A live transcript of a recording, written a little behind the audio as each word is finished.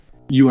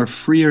You are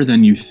freer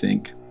than you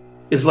think.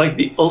 Is like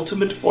the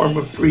ultimate form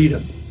of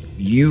freedom.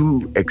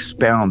 You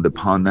expound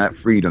upon that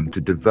freedom to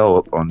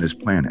develop on this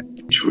planet.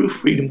 True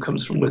freedom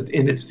comes from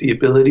within. It's the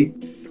ability.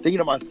 Thinking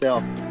to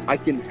myself, I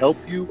can help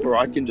you or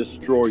I can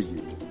destroy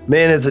you.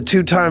 Man, as a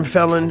two-time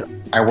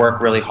felon, I work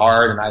really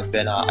hard, and I've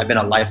been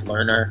a life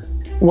learner.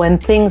 When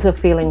things are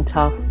feeling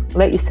tough,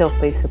 let yourself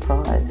be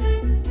surprised.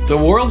 The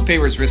world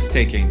favors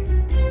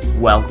risk-taking.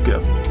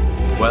 Welcome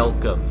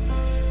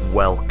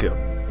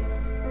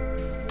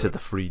to the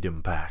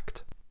Freedom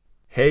Pact.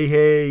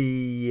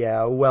 Hey,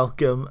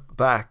 welcome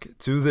back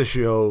to the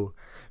show,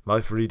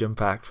 my Freedom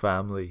Pact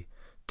family.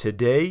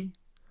 Today,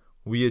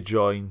 we are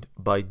joined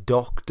by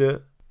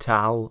Dr.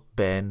 Tal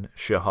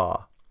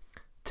Ben-Shahar.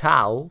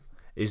 Tal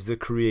is the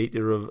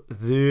creator of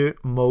the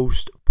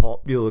most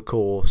popular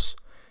course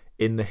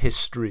in the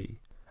history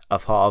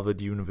of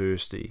Harvard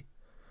University.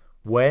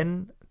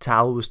 When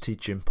Tal was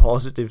teaching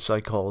positive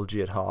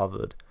psychology at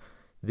Harvard,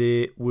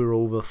 there were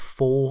over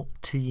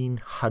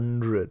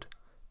 1,400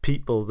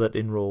 people that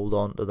enrolled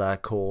onto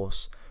that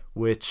course,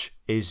 which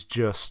is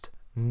just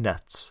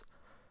nuts.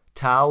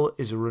 Tal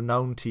is a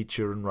renowned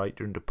teacher and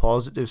writer into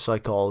positive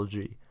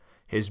psychology.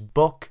 His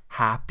book,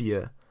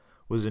 Happier,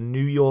 was a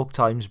New York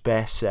Times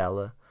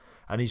bestseller,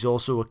 and he's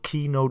also a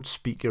keynote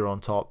speaker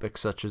on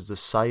topics such as the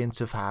science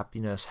of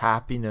happiness,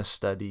 happiness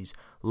studies,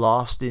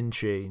 lasting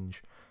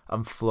change,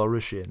 and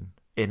flourishing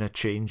in a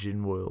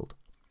changing world.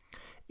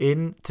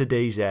 In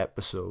today's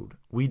episode,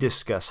 we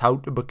discuss how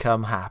to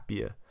become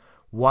happier,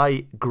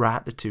 why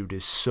gratitude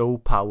is so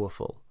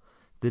powerful,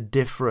 the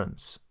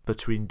difference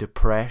between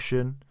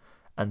depression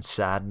and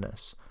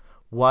sadness,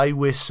 why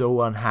we're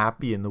so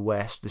unhappy in the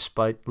West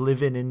despite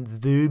living in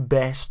the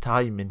best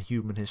time in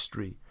human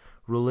history,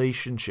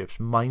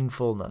 relationships,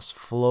 mindfulness,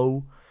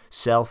 flow,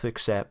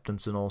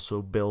 self-acceptance, and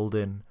also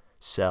building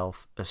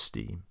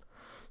self-esteem.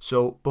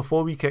 So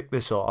before we kick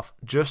this off,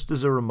 just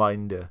as a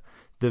reminder,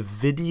 the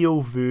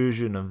video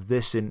version of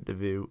this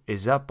interview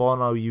is up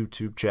on our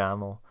YouTube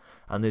channel,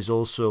 and there's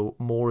also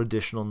more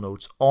additional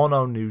notes on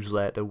our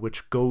newsletter,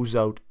 which goes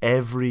out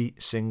every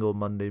single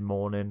Monday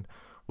morning,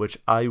 which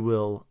I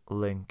will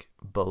link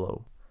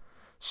below.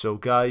 So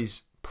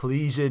guys,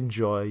 please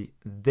enjoy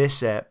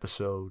this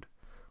episode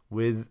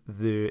with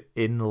the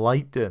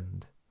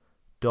enlightened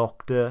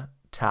Dr.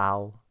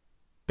 Tal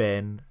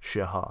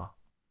Ben-Shahar.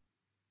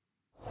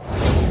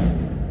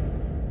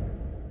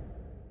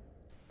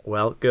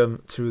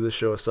 Welcome to the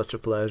show. Such a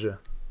pleasure.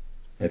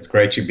 It's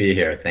great to be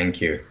here. Thank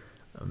you.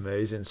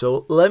 Amazing.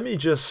 So let me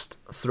just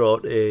throw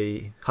out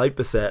a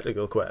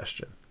hypothetical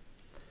question.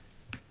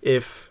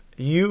 If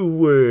you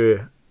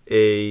were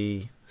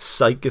a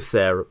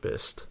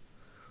psychotherapist,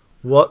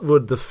 what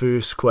would the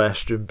first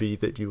question be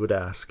that you would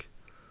ask?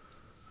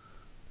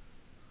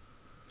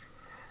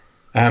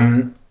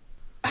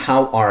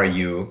 How are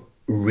you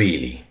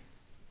really?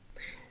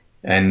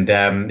 And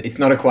it's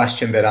not a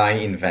question that I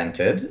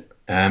invented.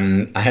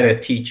 I had a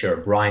teacher,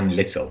 Brian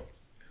Little,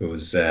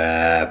 who's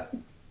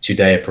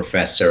today a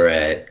professor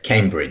at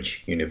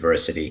Cambridge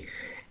University,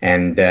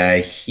 and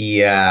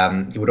he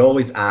would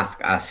always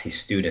ask us, his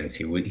students.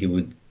 He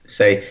would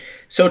say,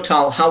 "So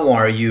Tal, how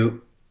are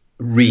you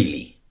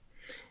really?"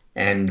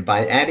 And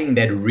by adding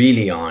that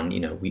 "really" on,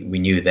 we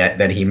knew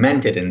that he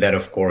meant it, and that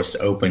of course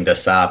opened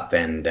us up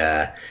and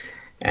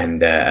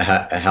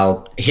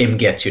helped him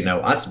get to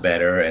know us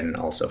better, and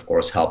also of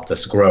course helped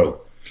us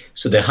grow.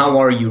 So the "how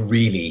are you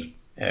really"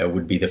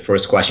 would be the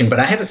first question. But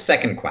I have a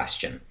second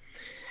question.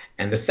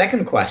 And the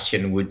second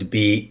question would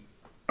be,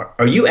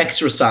 are you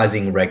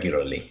exercising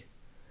regularly?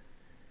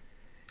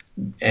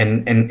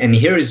 And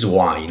here is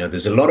why.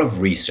 There's a lot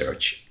of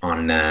research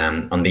on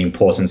the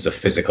importance of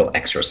physical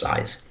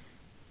exercise.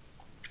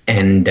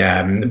 And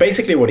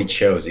basically what it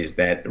shows is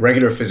that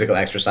regular physical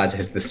exercise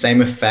has the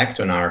same effect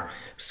on our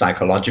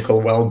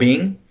psychological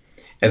well-being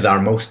as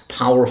our most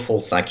powerful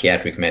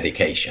psychiatric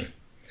medication.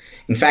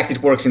 In fact,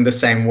 it works in the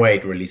same way.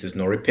 It releases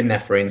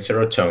norepinephrine,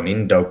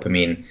 serotonin,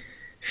 dopamine,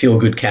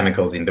 feel-good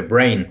chemicals in the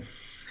brain.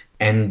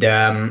 And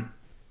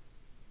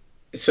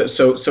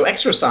so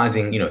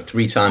exercising,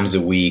 3 times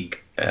a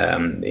week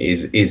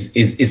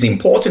is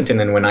important. And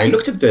then when I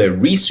looked at the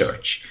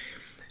research,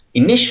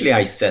 initially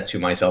I said to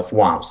myself,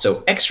 wow,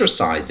 so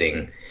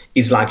exercising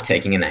is like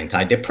taking an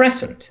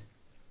antidepressant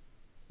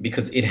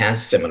because it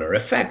has similar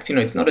effects.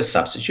 It's not a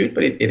substitute,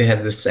 but it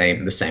has the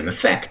same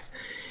effects.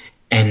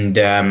 And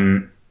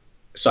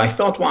so I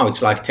thought, wow,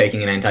 it's like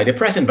taking an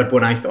antidepressant. But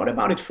when I thought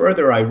about it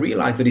further, I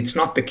realized that it's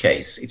not the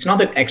case. It's not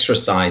that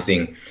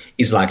exercising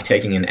is like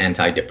taking an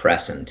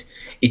antidepressant.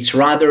 It's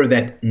rather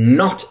that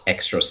not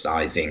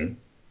exercising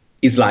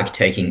is like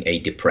taking a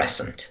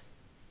depressant.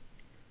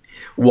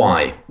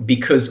 Why?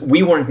 Because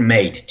we weren't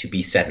made to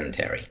be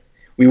sedentary.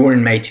 We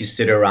weren't made to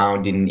sit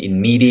around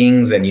in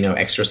meetings and,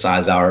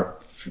 exercise our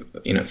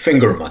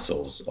finger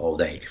muscles all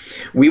day.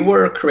 We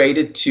were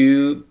created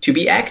to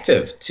be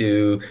active,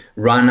 to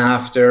run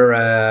after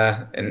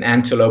an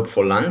antelope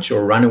for lunch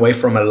or run away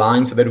from a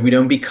lion so that we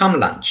don't become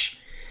lunch.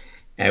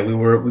 We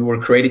were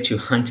created to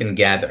hunt and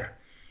gather.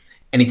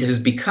 And it has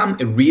become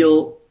a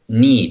real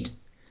need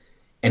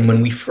And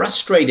when we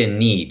frustrate a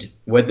need,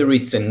 whether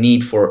it's a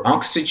need for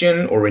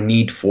oxygen or a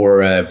need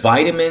for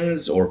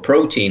vitamins or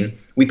protein,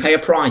 we pay a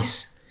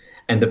price.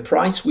 And the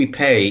price we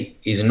pay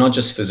is not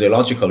just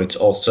physiological, it's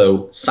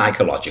also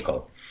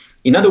psychological.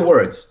 In other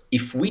words,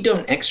 if we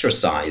don't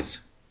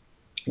exercise,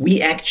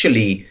 we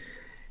actually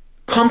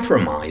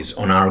compromise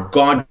on our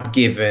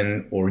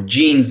God-given or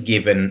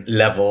genes-given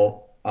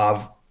level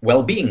of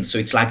well-being. So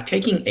it's like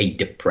taking a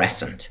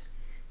depressant.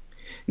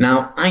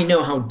 Now, I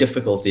know how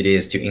difficult it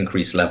is to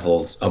increase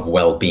levels of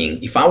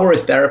well-being. If I were a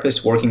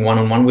therapist working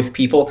one-on-one with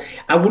people,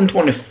 I wouldn't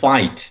want to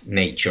fight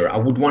nature. I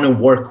would want to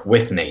work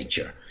with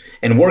nature.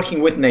 And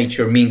working with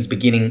nature means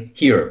beginning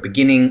here,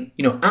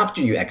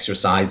 after you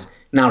exercise,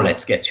 now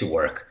let's get to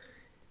work.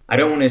 I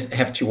don't want to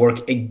have to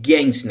work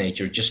against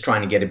nature, just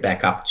trying to get it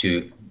back up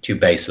to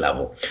base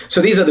level.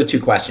 So these are the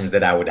two questions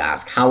that I would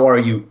ask. How are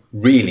you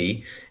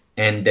really?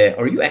 And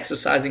are you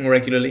exercising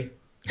regularly?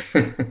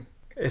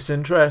 It's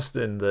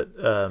interesting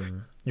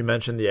that you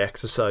mentioned the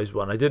exercise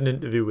one. I did an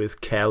interview with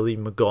Kelly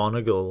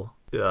McGonigal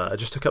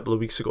just a couple of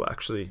weeks ago,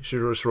 actually. She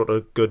just wrote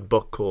a good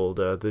book called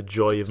The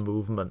Joy of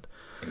Movement.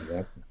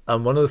 Exactly.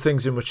 And one of the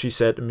things in which she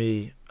said to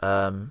me,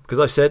 because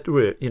I said to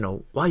her,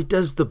 why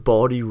does the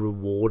body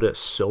reward us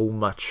so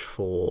much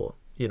for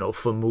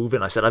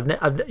moving? I said,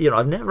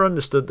 I've never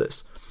understood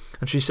this.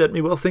 And she said to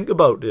me, well, think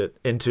about it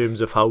in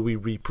terms of how we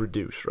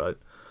reproduce, right?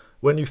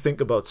 When you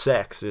think about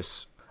sex,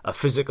 it's a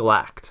physical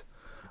act.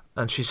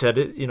 And she said,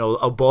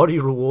 our body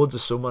rewards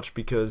us so much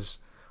because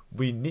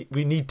we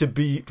need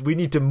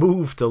to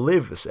move to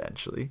live,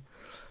 essentially.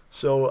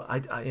 So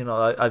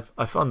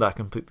I found that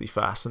completely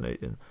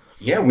fascinating.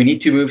 Yeah, we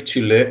need to move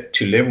to live.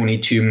 We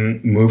need to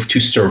move to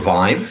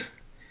survive,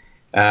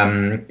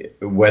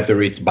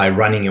 whether it's by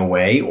running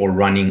away or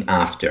running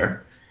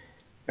after.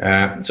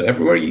 So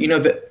everywhere,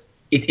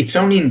 it's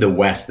only in the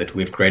West that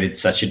we've created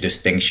such a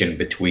distinction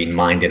between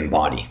mind and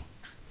body.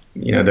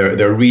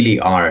 There really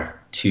are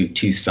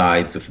two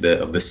sides of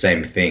the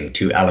same thing,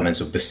 two elements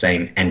of the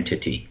same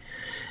entity,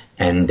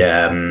 and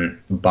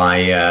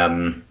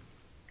by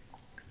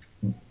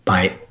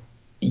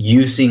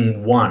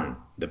using one,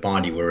 the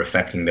body, we're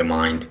affecting the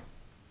mind,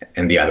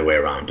 and the other way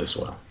around as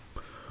well.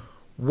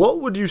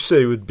 What would you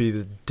say would be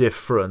the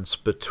difference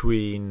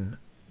between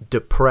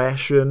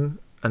depression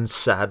and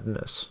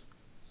sadness?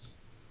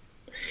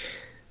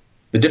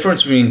 The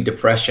difference between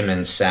depression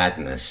and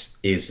sadness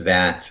is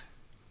that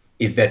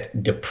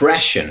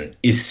depression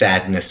is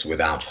sadness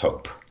without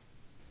hope.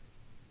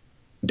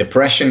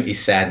 Depression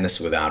is sadness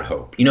without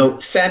hope.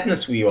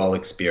 Sadness we all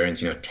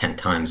experience, 10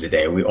 times a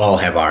day. We all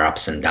have our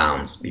ups and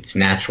downs. It's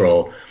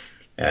natural.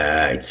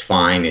 It's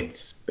fine.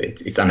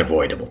 It's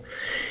unavoidable.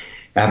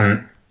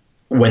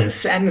 When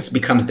sadness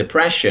becomes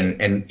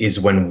depression and is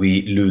when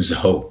we lose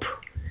hope.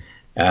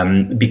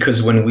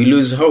 Because when we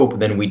lose hope,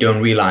 then we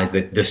don't realize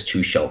that this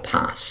too shall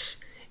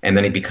pass. And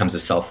then it becomes a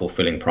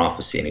self-fulfilling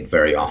prophecy, and it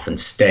very often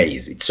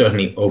stays. It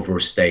certainly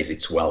overstays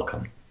its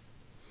welcome.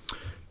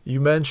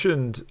 You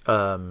mentioned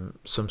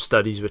some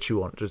studies which you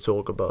wanted to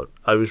talk about.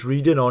 I was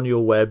reading on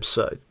your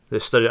website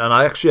this study, and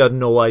I actually had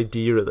no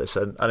idea of this,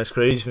 and it's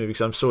crazy for me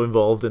because I'm so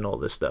involved in all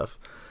this stuff.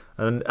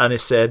 And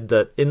it said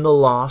that in the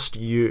last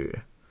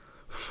year,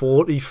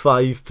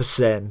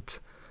 45%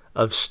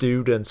 of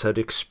students had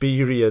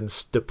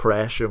experienced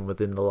depression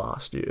within the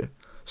last year.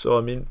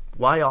 So,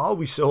 why are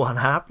we so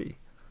unhappy?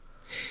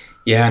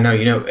 Yeah, no,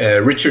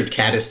 Richard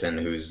Caddison,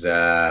 who's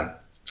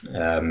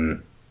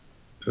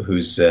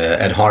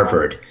at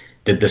Harvard,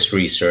 did this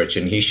research,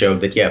 and he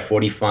showed that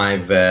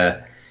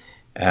 45%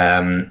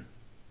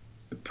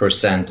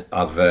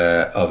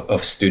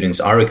 of students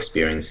are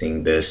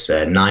experiencing this.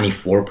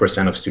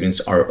 94% of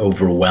students are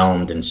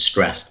overwhelmed and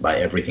stressed by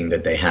everything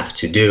that they have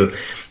to do,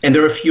 and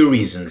there are a few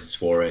reasons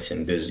for it.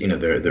 And there's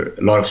there are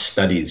a lot of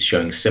studies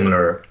showing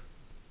similar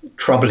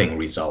troubling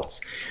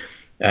results.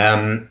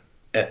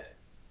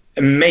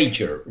 A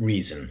major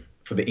reason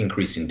for the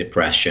increase in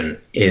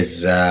depression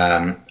is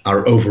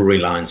our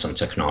over-reliance on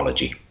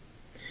technology.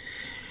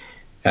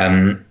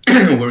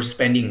 We're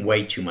spending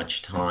way too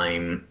much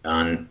time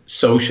on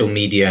social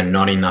media,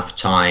 not enough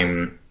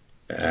time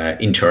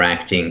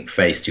interacting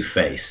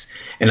face-to-face.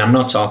 And I'm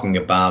not talking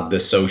about the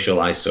social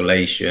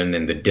isolation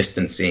and the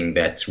distancing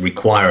that's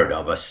required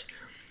of us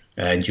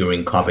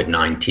during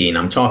COVID-19.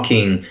 I'm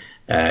talking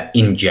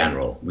in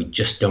general. We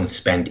just don't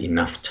spend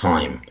enough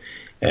time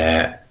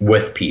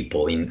with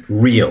people in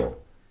real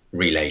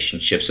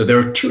relationships. So there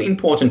are two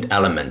important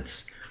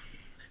elements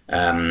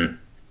when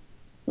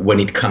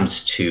it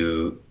comes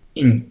to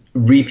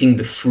reaping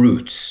the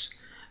fruits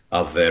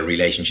of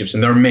relationships.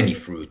 And there are many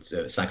fruits,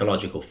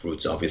 psychological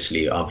fruits,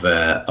 obviously, of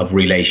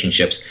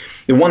relationships.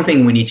 The one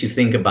thing we need to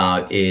think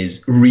about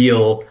is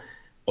real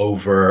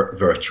over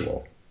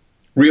virtual.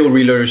 Real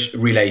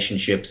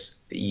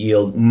relationships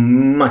yield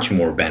much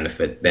more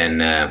benefit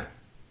than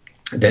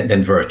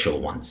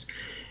virtual ones.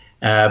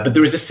 But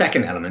there is a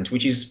second element,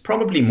 which is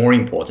probably more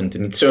important,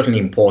 and it's certainly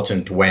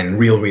important when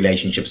real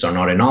relationships are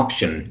not an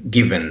option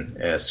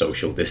given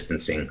social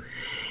distancing.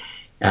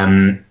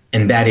 And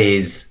that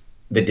is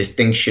the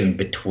distinction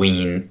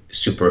between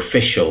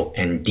superficial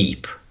and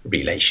deep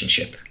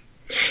relationship.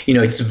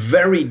 It's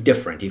very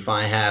different if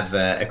I have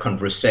a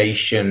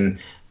conversation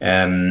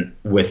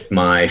with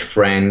my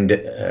friend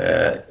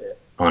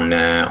on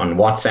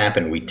WhatsApp,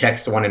 and we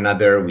text one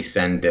another, we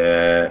send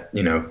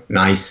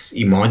nice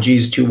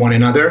emojis to one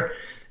another,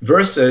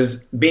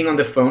 versus being on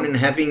the phone and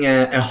having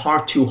a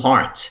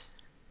heart-to-heart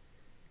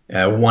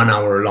 1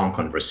 hour long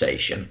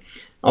conversation.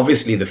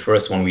 Obviously, the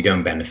first one we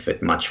don't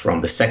benefit much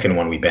from. The second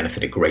one we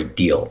benefit a great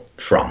deal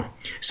from.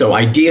 So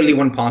ideally,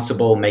 when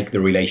possible, make the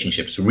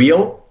relationships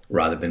real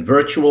rather than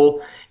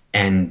virtual.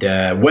 And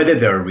whether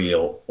they're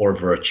real or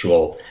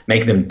virtual,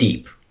 make them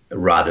deep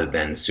rather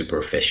than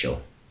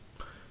superficial.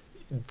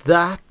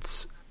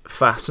 That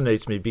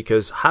fascinates me,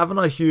 because haven't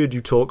I heard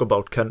you talk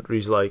about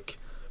countries like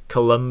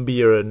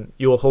Colombia and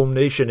your home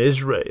nation,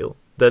 Israel,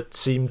 that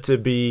seem to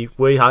be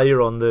way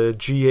higher on the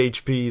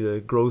GHP,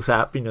 the growth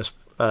happiness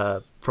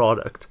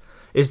product?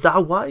 Is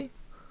that why?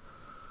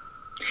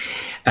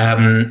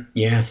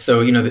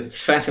 So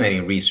it's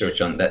fascinating research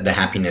on the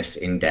happiness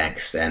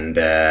index and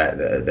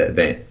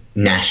the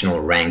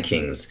national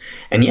rankings.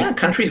 And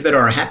countries that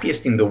are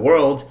happiest in the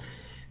world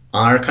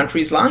are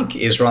countries like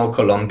Israel,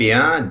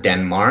 Colombia,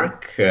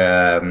 Denmark,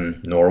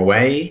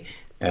 Norway,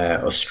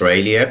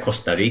 Australia,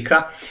 Costa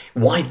Rica.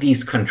 Why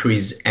these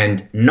countries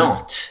and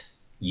not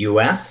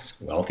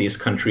US,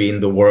 wealthiest country in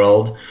the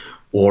world,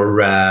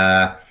 or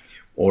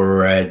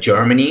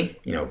Germany,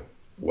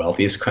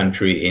 wealthiest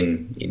country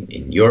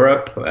in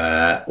Europe,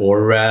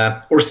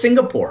 or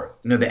Singapore,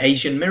 the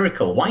Asian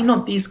miracle? Why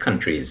not these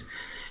countries?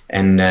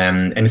 And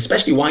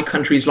especially why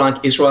countries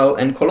like Israel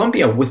and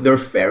Colombia with their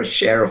fair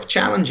share of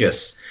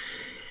challenges?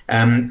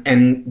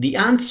 And the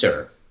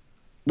answer,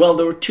 well,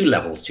 there are two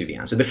levels to the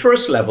answer. The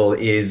first level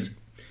is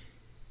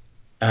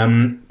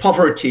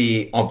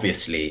poverty.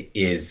 Obviously,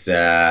 is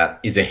a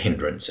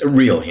hindrance, a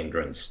real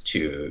hindrance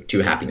to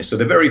happiness. So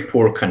the very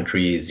poor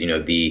countries,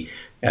 the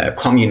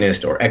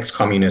communist or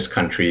ex-communist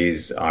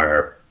countries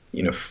are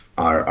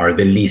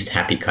the least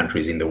happy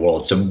countries in the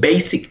world. So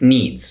basic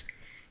needs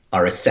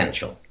are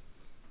essential.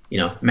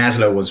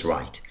 Maslow was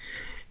right.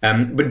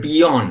 But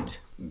beyond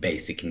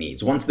basic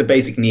needs, once the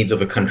basic needs of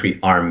a country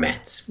are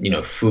met,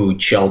 food,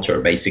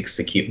 shelter, basic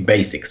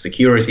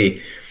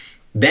security,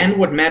 then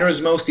what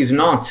matters most is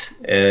not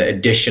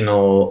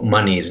additional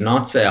money, is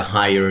not a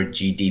higher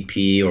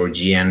GDP or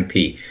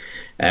GNP.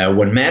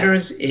 What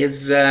matters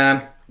is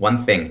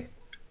one thing: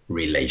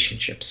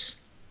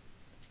 relationships,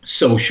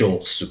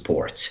 social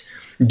support.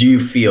 Do you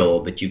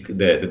feel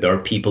that there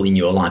are people in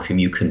your life whom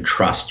you can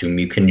trust, whom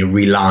you can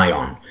rely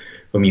on,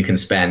 whom you can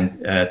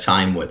spend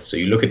time with? So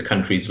you look at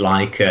countries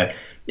like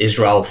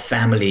Israel,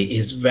 family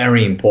is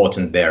very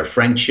important there.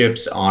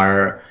 Friendships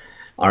are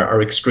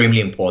extremely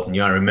important.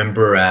 I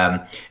remember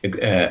a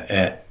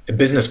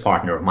business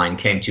partner of mine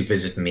came to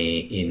visit me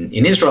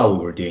in Israel.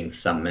 We were doing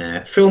some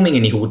filming,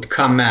 and he would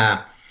come in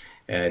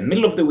the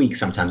middle of the week.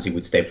 Sometimes he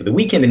would stay for the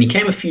weekend, and he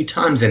came a few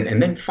times.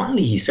 And then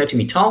finally he said to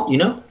me, Tal,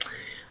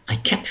 I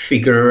can't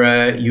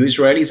figure you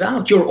Israelis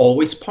out. You're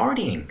always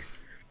partying.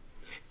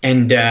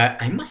 And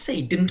I must say,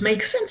 it didn't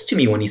make sense to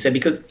me when he said,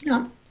 because,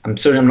 I'm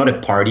sorry, I'm not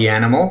a party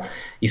animal.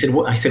 He said,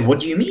 I said, what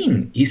do you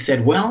mean? He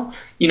said, well,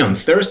 on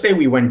Thursday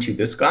we went to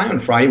this guy.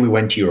 On Friday we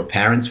went to your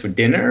parents for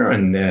dinner.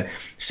 And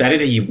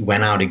Saturday you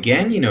went out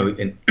again,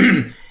 and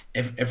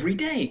every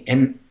day.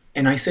 And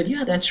I said,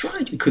 yeah, that's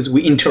right, because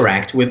we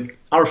interact with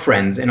our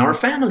friends and our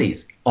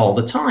families all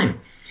the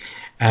time.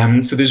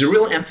 So there's a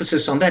real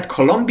emphasis on that.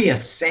 Colombia,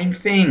 same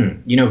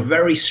thing,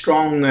 very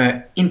strong,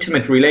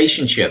 intimate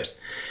relationships.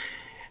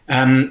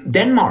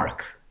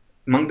 Denmark,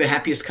 among the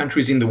happiest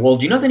countries in the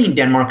world. You know that in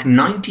Denmark,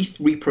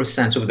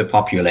 93% of the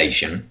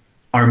population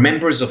are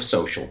members of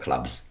social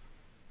clubs.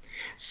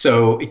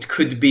 So it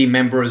could be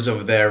members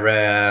of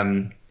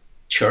their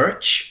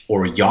church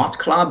or yacht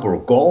club or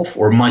golf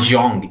or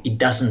mahjong. It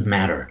doesn't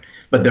matter.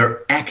 But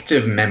they're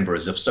active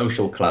members of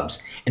social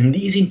clubs. And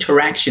these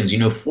interactions,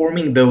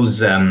 forming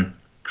those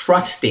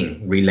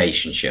trusting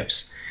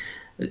relationships,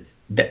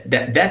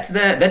 that's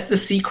the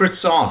secret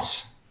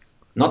sauce.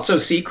 Not so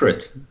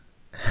secret.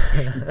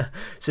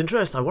 It's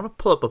interesting. I want to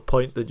pull up a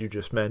point that you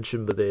just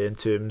mentioned, but there, in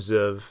terms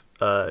of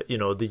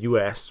the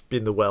US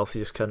being the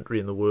wealthiest country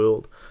in the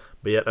world,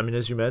 but yet,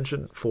 as you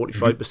mentioned,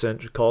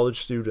 45% of college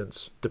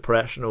students,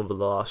 depression over the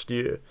last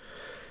year.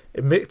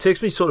 It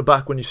takes me sort of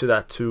back when you say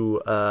that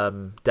to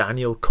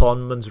Daniel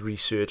Kahneman's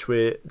research,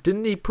 where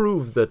didn't he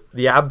prove that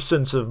the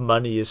absence of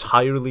money is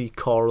highly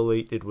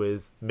correlated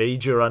with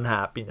major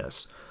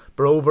unhappiness,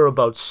 but over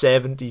about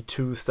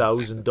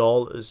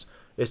 $72,000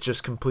 it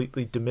just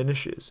completely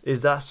diminishes?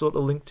 Is that sort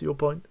of linked to your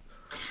point?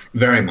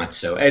 Very much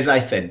so. As I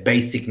said,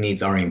 basic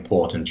needs are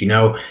important.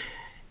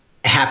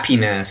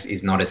 Happiness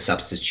is not a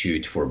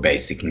substitute for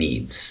basic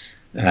needs.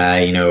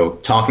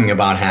 Talking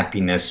about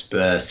happiness,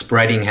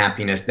 spreading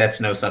happiness, that's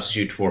no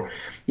substitute for,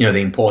 the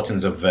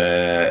importance of,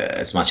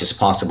 as much as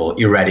possible,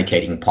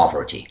 eradicating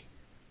poverty.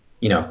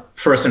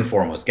 First and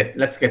foremost,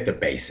 let's get the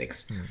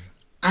basics.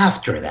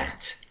 After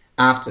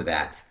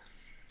that,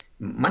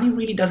 money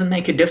really doesn't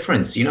make a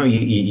difference.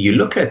 You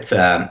look at,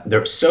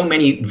 there are so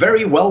many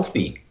very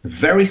wealthy,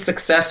 very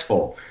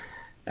successful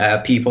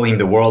people in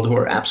the world who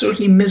are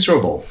absolutely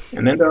miserable.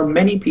 And then there are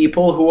many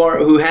people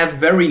who have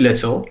very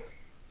little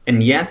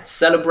and yet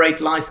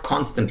celebrate life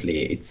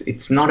constantly.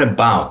 It's not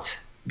about,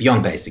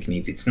 beyond basic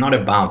needs, it's not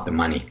about the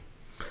money.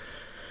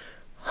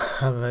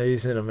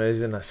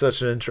 Amazing. That's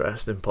such an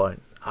interesting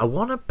point. I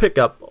want to pick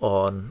up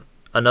on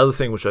another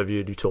thing which I've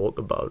heard you talk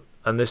about,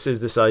 and this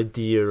is this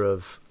idea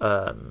of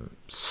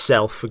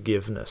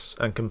self-forgiveness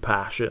and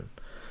compassion.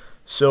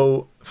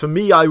 So for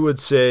me, I would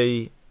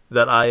say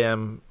that I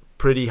am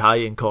pretty high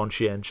in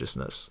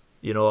conscientiousness.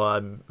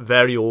 I'm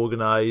very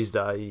organized.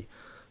 I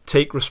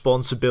take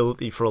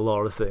responsibility for a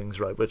lot of things,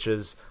 right, which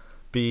has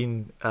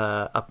been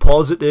a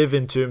positive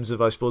in terms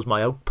of, I suppose,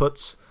 my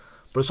outputs,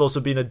 but it's also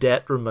been a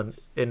detriment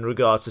in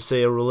regards to,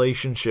 say, a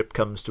relationship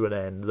comes to an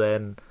end.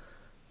 Then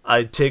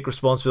I take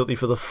responsibility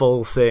for the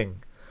full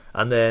thing,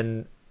 and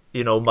then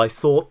my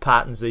thought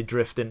patterns, they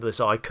drift into this,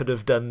 I could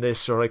have done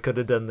this or I could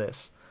have done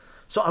this.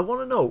 So I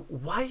want to know,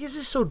 why is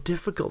it so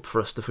difficult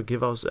for us to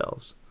forgive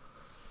ourselves?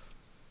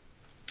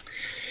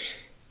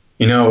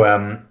 When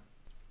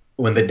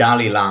the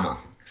Dalai Lama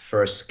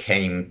first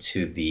came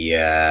to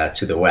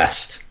the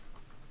West,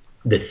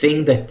 the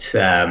thing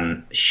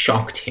that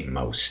shocked him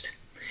most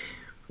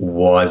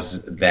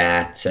was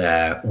that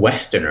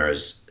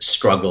Westerners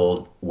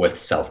struggled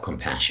with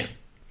self-compassion,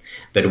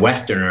 that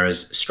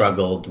Westerners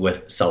struggled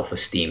with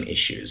self-esteem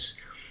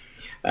issues,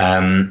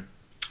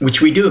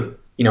 which we do.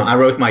 I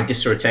wrote my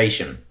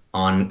dissertation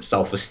on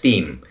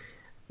self-esteem.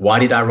 Why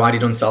did I write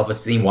it on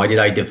self-esteem? Why did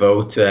I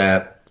devote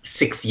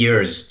 6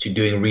 years to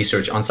doing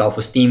research on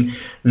self-esteem?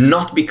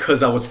 Not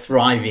because I was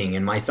thriving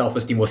and my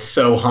self-esteem was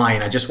so high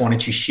and I just wanted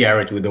to share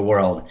it with the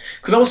world,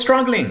 because I was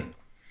struggling.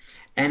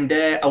 And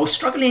I was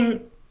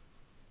struggling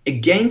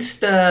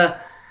against my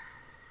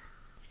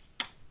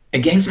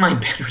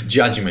better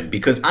judgment,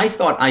 because I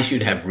thought I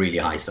should have really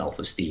high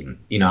self-esteem.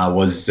 I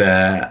was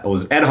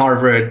at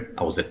Harvard.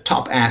 I was a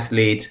top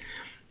athlete.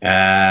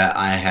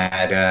 I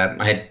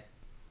had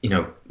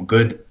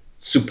good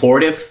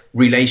supportive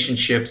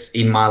relationships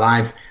in my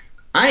life.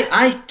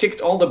 I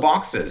ticked all the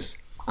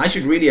boxes. I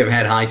should really have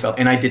had high self,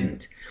 and I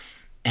didn't.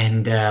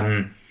 And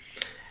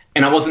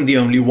I wasn't the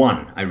only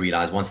one. I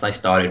realized once I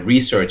started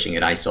researching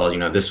it, I saw,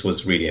 this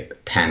was really a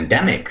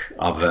pandemic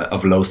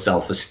of low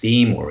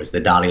self-esteem, or as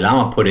the Dalai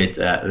Lama put it,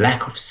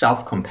 lack of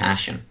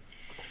self-compassion.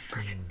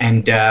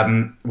 And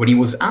when he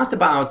was asked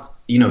about,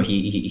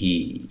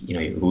 he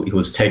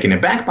was taken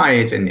aback by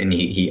it, and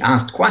he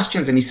asked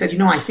questions, and he said,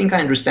 I think I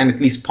understand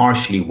at least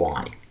partially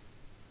why.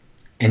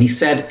 And he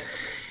said,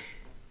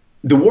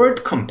 the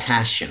word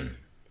compassion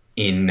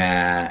in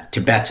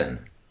Tibetan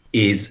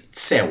is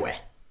tsewe.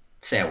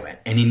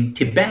 And in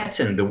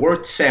Tibetan, the word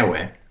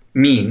tsewe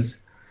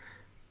means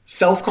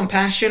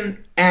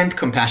self-compassion and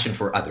compassion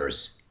for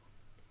others.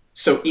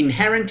 So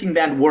inherent in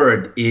that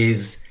word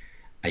is,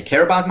 I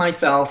care about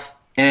myself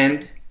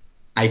and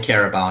I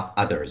care about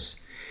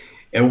others.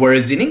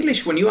 Whereas in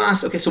English, when you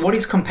ask, okay, so what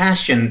is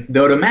compassion?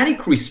 The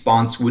automatic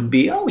response would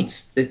be,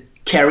 it's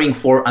caring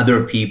for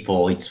other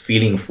people. It's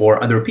feeling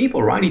for other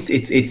people, right?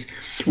 It's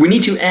we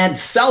need to add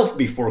self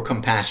before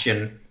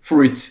compassion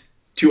for it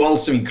to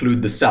also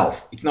include the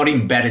self. It's not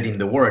embedded in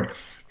the word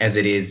as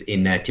it is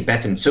in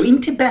Tibetan. So in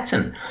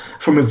Tibetan,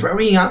 from a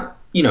very young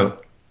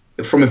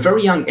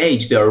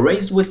age, they are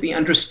raised with the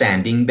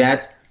understanding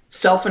that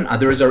self and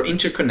others are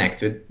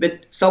interconnected,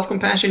 that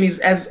self-compassion is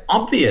as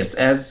obvious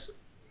as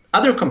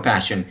other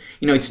compassion.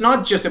 It's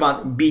not just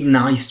about be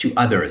nice to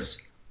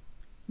others.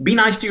 Be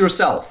nice to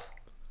yourself.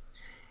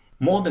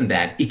 More than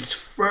that, it's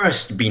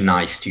first be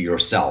nice to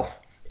yourself,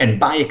 and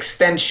by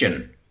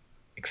extension,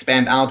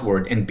 expand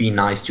outward and be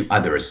nice to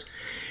others.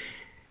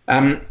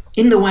 In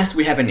the West,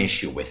 we have an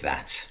issue with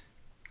that.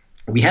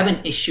 We have an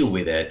issue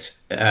with it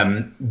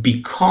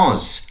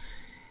because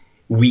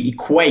we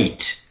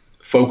equate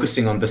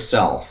focusing on the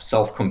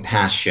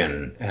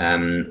self-compassion,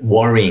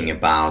 worrying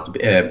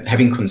about,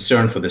 having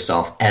concern for the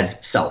self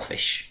as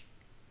selfish.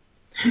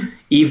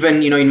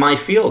 Even, in my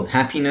field,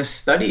 happiness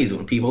studies,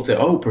 when people say,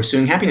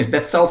 pursuing happiness,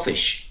 that's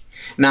selfish.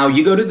 Now,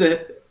 you go to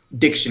the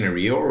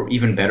dictionary, or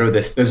even better,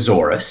 the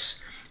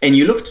thesaurus, and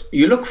you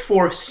look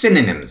for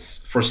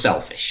synonyms for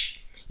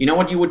selfish. You know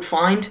what you would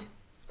find?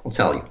 I'll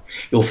tell you.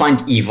 You'll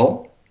find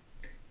evil,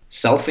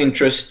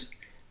 self-interest,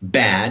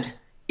 bad,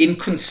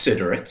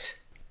 inconsiderate.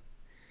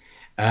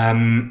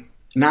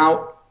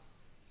 Now,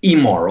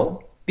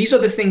 immoral. These are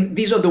the things.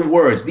 These are the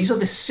words. These are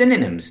the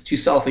synonyms to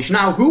selfish.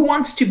 Now, who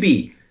wants to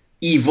be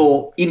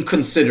evil,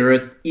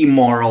 inconsiderate,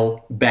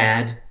 immoral,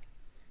 bad?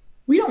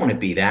 We don't want to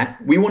be that.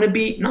 We want to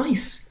be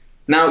nice.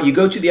 Now, you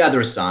go to the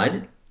other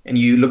side and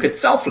you look at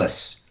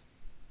selfless.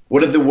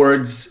 What are the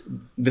words,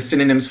 the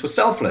synonyms for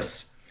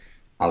selfless?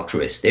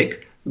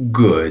 Altruistic,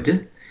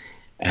 good,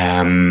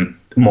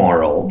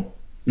 moral,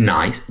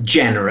 nice,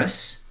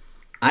 generous.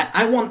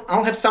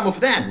 I'll have some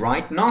of that,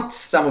 right? Not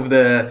some of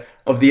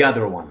the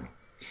other one.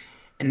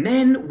 And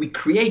then we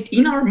create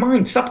in our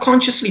mind,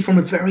 subconsciously from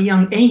a very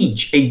young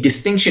age, a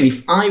distinction.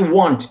 If I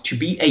want to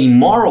be a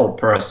moral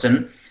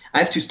person, I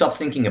have to stop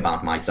thinking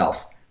about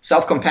myself.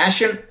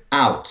 Self-compassion,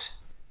 out.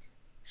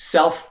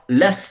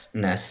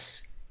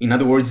 Selflessness, in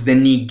other words, the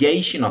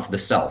negation of the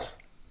self.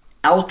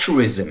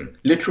 Altruism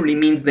literally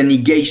means the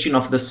negation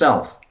of the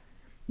self.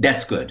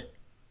 That's good.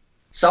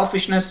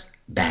 Selfishness,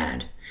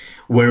 bad.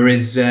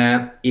 Whereas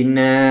in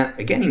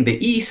the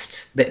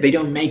East, they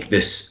don't make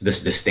this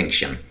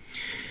distinction.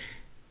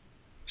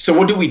 So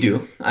what do? We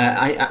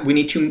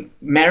need to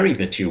marry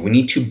the two. We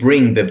need to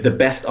bring the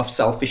best of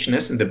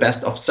selfishness and the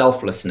best of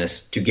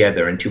selflessness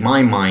together. And to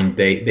my mind,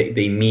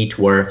 they meet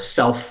where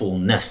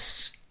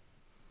selffulness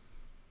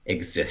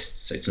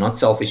exists. So it's not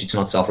selfish, it's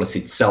not selfless,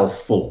 it's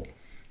selfful.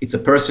 It's a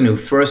person who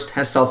first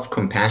has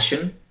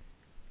self-compassion,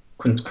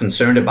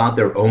 concerned about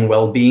their own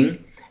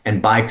well-being,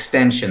 and by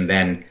extension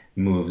then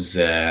moves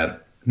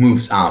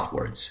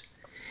outwards.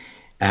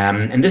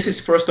 And this is,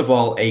 first of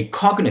all, a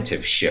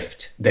cognitive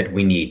shift that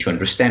we need to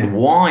understand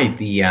why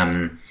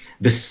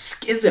the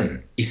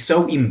schism is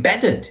so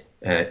embedded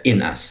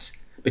in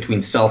us between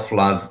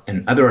self-love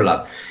and other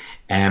love.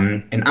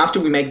 And after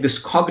we make this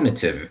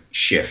cognitive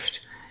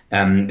shift,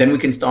 then we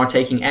can start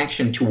taking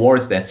action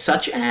towards that,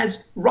 such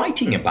as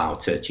writing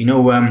about it.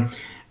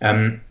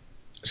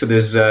 So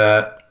there's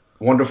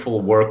wonderful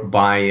work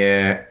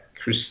by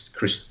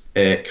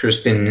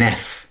Kristin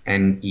Neff,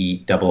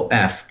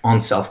 Neff, on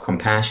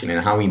self-compassion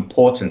and how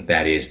important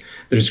that is.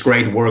 There's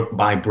great work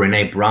by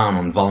Brené Brown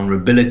on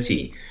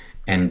vulnerability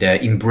and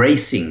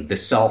embracing the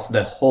self,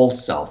 the whole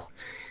self.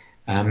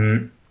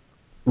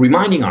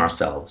 Reminding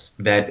ourselves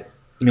that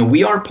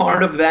we are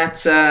part of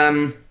that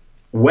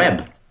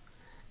web,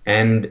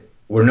 and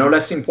we're no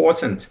less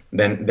important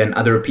than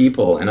other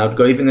people. And I'd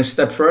go even a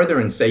step further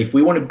and say, if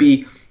we want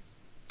to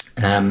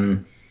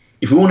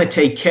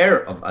take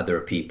care of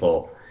other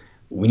people,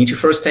 we need to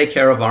first take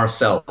care of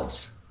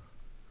ourselves.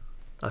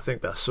 I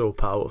think that's so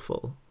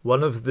powerful.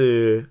 One of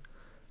the,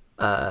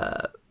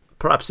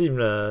 perhaps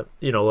even a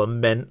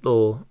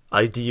mental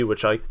idea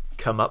which I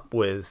come up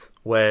with,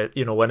 where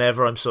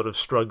whenever I'm sort of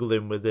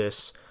struggling with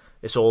this,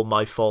 it's all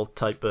my fault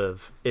type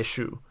of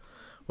issue,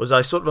 was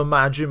I sort of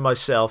imagine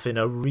myself in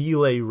a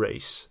relay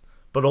race,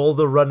 but all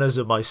the runners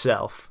are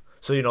myself.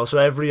 So so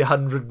every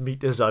 100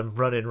 meters I'm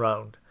running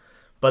round.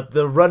 But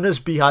the runners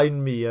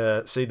behind me,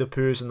 say the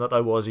person that I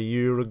was a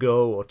year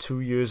ago or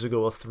 2 years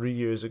ago or 3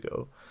 years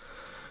ago.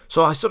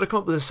 So I sort of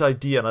come up with this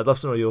idea, and I'd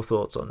love to know your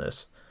thoughts on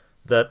this,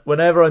 that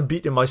whenever I'm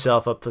beating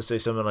myself up for, say,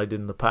 something I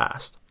did in the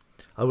past,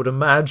 I would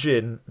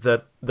imagine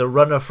that the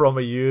runner from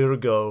a year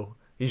ago,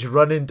 he's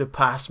running to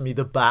pass me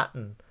the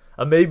baton,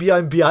 and maybe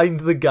I'm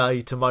behind the guy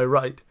to my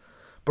right.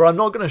 But I'm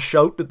not going to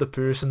shout at the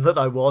person that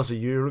I was a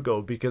year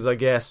ago, because I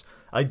guess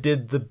I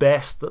did the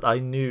best that I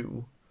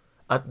knew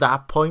at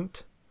that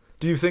point.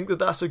 Do you think that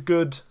that's a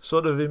good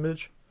sort of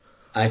image?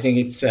 I think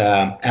it's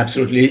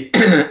absolutely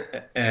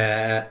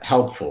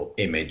helpful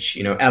image.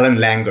 Ellen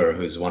Langer,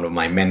 who's one of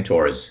my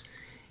mentors,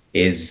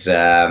 has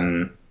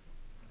the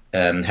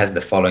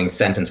following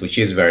sentence, which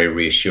is very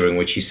reassuring,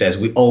 which she says,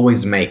 we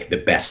always make the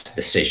best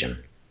decision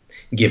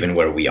given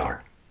where we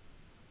are.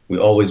 We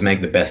always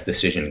make the best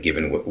decision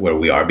given where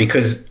we are,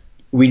 because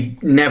we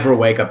never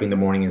wake up in the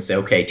morning and say,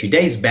 okay,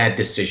 today's bad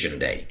decision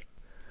day.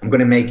 I'm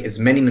going to make as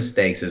many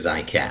mistakes as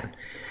I can.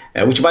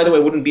 Which, by the way,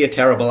 wouldn't be a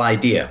terrible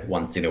idea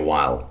once in a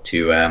while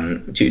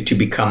to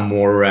become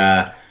more,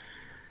 as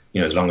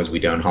long as we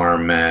don't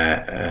harm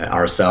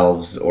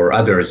ourselves or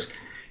others,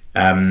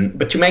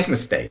 but to make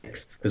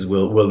mistakes, because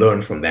we'll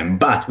learn from them.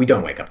 But we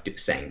don't wake up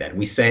saying that.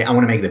 We say, I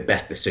want to make the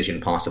best decision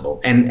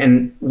possible,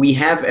 and we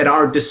have at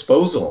our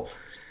disposal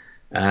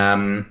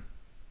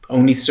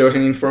only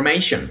certain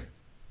information.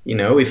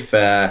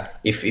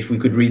 If we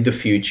could read the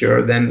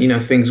future, then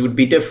things would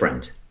be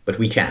different, but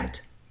we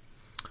can't.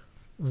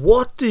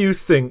 What do you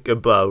think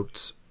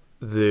about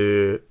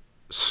the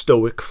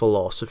Stoic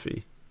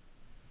philosophy?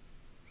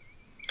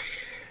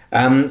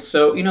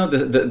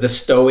 The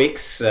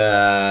Stoics,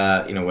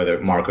 whether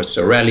Marcus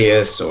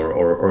Aurelius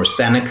or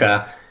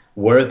Seneca,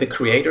 were the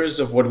creators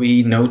of what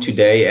we know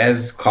today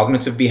as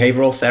cognitive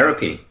behavioral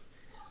therapy.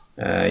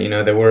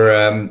 They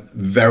were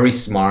very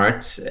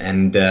smart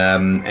and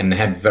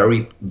had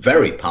very,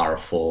 very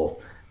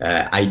powerful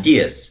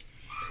ideas.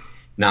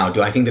 Now,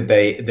 do I think that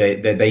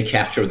they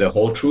capture the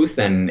whole truth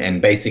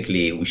and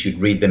basically we should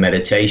read the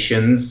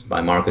Meditations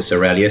by Marcus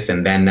Aurelius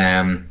and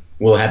then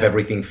we'll have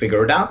everything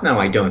figured out? No,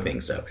 I don't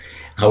think so.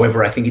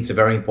 However, I think it's a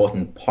very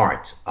important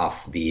part of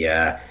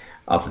the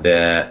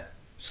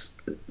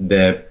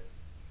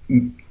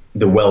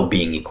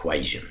well-being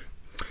equation.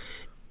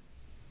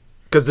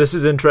 Because this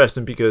is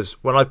interesting, because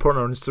when I put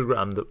on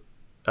Instagram that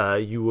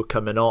you were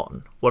coming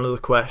on, one of the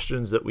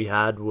questions that we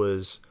had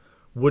was,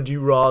 would you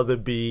rather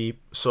be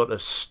sort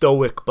of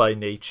stoic by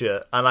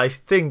nature? And I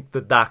think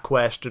that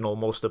question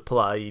almost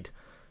applied,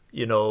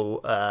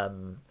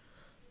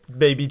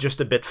 maybe just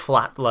a bit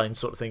flatline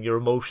sort of thing. Your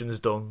emotions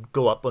don't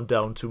go up and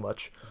down too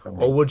much.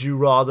 Mm-hmm. Or would you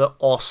rather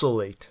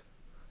oscillate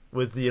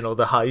with,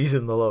 the highs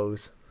and the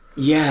lows?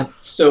 Yeah.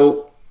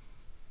 So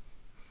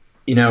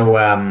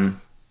I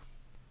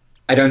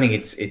don't think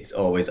it's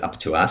always up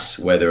to us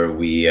whether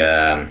we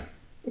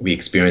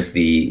experience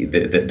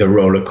the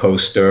roller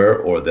coaster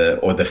or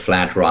the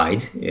flat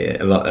ride.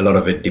 A lot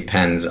of it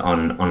depends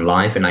on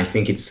life, and I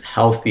think it's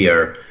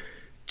healthier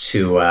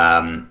to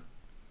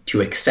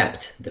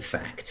accept the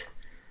fact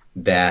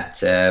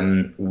that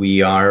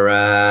we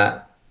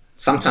are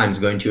sometimes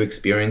going to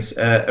experience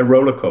a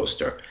roller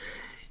coaster.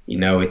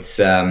 It's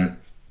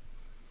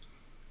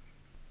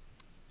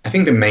I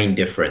think the main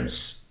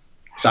difference.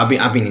 So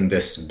I've been in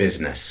this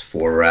business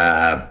for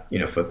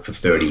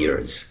 30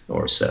 years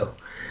or so,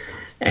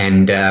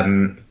 and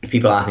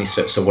people ask me,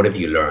 so what have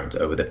you learned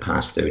over the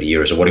past 30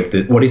 years, or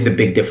what is the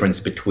big difference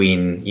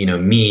between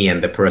me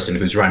and the person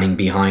who's running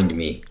behind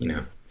me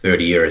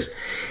 30 years,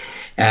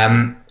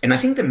 and I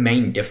think the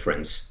main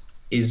difference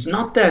is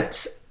not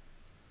that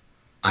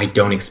I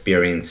don't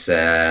experience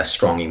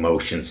strong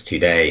emotions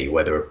today,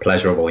 whether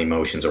pleasurable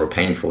emotions or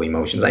painful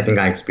emotions. I think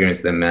I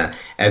experienced them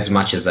as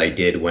much as I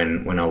did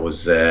when I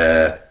was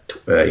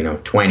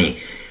 20.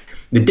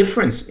 The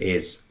difference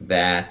is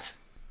that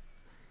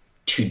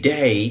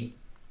today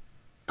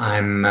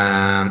I'm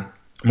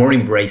more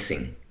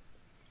embracing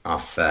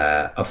of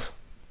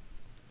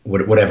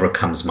whatever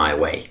comes my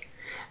way.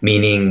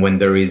 Meaning, when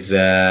there is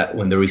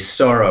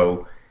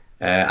sorrow,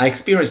 I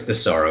experience the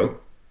sorrow.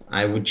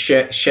 I would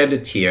shed a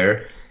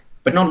tear,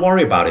 but not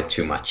worry about it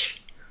too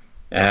much.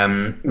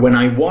 When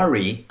I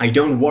worry, I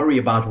don't worry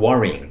about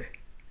worrying,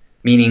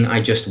 meaning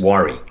I just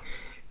worry.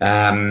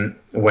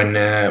 When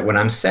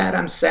I'm sad,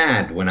 I'm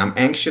sad. When I'm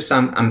anxious,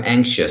 I'm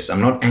anxious.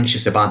 I'm not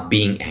anxious about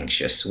being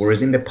anxious.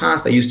 Whereas in the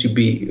past, I used to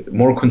be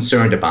more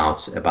concerned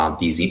about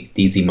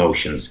these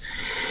emotions.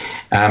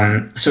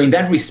 So in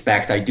that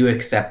respect, I do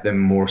accept them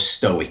more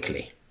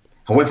stoically.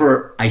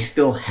 However, I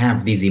still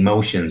have these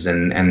emotions,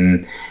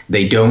 and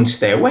they don't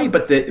stay away,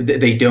 but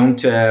they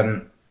don't,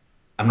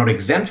 I'm not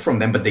exempt from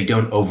them, but they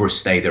don't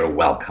overstay their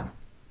welcome.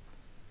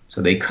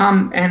 So they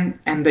come and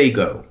they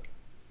go.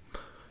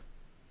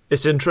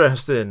 It's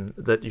interesting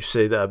that you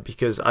say that,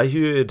 because I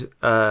heard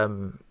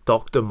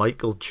Dr.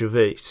 Michael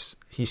Gervais.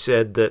 He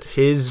said that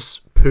his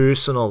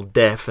personal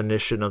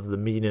definition of the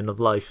meaning of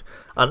life,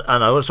 and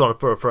I just want to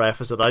put a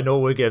preface that I know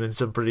we're getting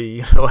some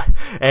pretty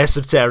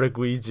esoteric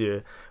weeds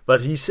here,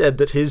 but he said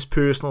that his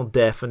personal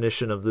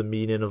definition of the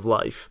meaning of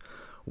life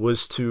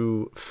was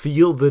to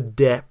feel the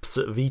depths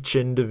of each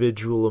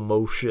individual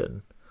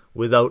emotion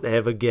without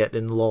ever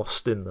getting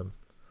lost in them.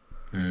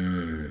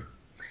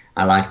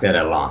 I like that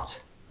a lot.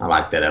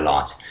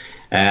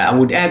 I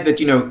would add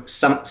that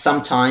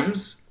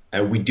sometimes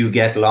we do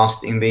get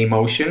lost in the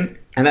emotion,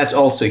 and that's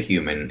also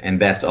human, and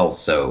that's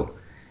also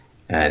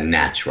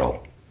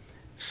natural.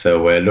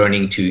 So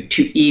learning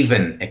to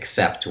even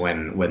accept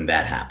when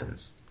that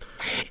happens.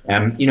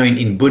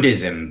 In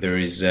Buddhism, there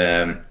is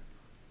a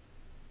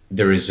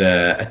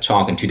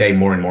talk, and today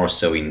more and more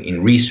so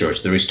in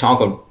research, there is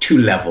talk of 2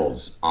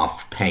 levels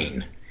of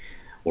pain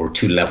or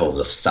 2 levels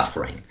of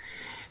suffering.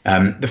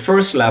 The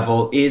first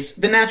level is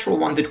the natural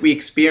one that we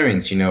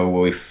experience.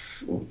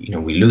 If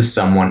we lose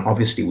someone,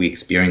 obviously we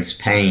experience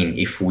pain.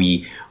 If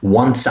we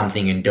want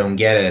something and don't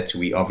get it,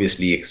 we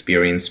obviously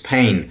experience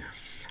pain.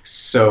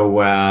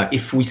 So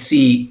if we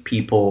see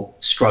people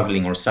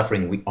struggling or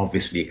suffering, we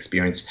obviously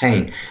experience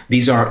pain.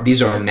 These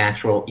are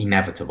natural,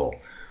 inevitable.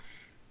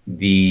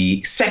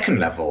 The second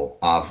level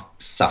of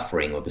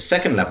suffering, or the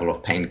second level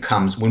of pain,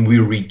 comes when we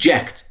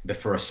reject the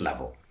first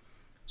level.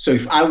 So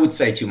if I would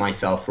say to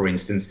myself, for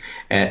instance,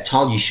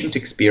 Tal, you shouldn't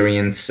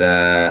experience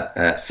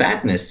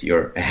sadness,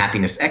 you're a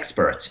happiness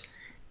expert,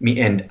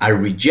 and I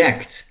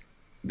reject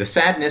the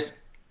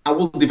sadness, I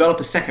will develop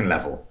a second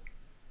level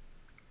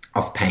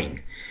of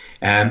pain.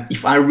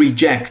 If I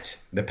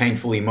reject the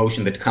painful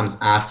emotion that comes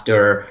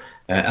after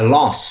a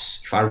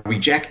loss, if I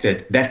reject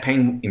it, that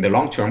pain in the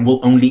long term will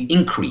only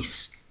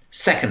increase.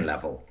 Second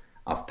level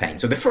of pain.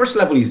 So the first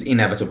level is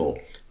inevitable.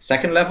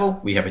 Second level,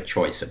 we have a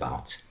choice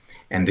about.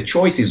 And the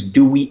choice is,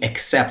 do we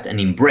accept and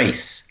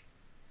embrace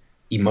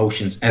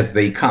emotions as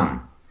they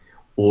come?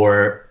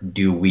 Or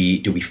do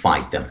we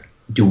fight them?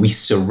 Do we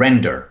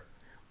surrender,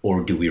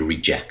 or do we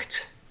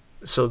reject?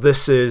 So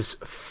this is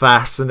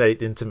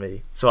fascinating to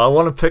me. So I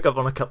want to pick up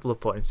on a couple of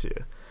points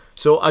here.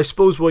 So I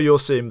suppose what you're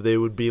saying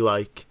there would be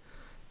like,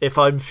 if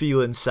I'm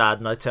feeling sad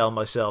and I tell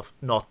myself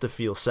not to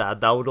feel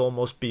sad, that would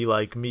almost be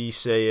like me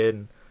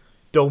saying,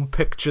 don't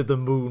picture the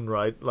moon,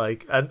 right?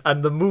 Like,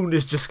 and the moon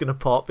is just going to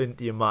pop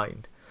into your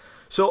mind.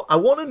 So I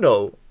want to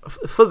know,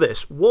 for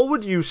this, what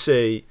would you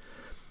say,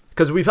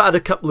 because we've had a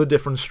couple of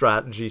different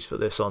strategies for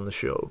this on the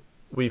show.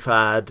 We've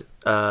had,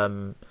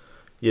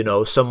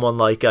 someone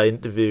like I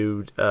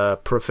interviewed,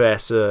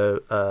 Professor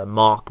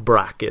Mark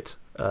Brackett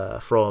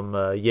from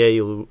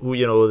Yale, who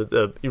he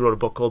wrote a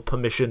book called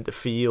Permission to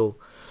Feel.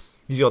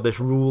 He's got this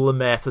ruler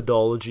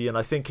methodology, and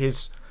I think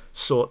his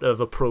sort of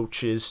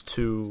approach is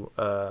to,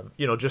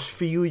 just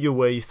feel your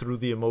way through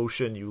the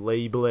emotion, you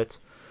label it.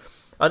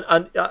 And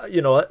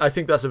I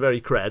think that's a very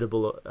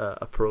credible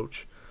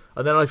approach.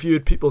 And then I've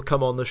heard people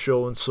come on the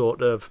show and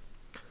sort of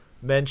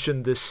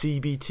mentioned the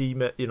CBT,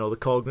 the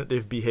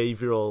cognitive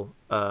behavioral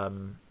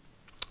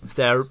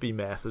therapy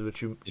method,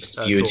 which you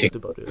talked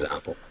about.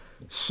 Example.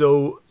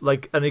 So,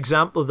 like, an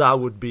example of that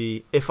would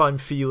be if I'm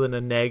feeling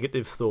a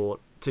negative thought,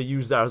 to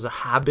use that as a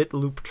habit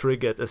loop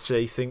trigger to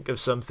say, think of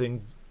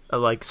something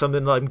like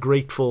something that I'm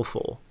grateful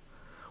for.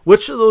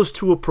 Which of those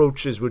two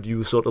approaches would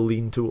you sort of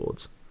lean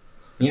towards?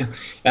 Yeah,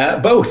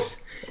 both.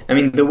 I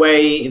mean, the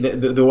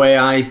way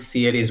I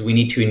see it is we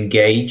need to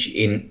engage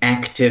in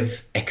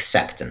active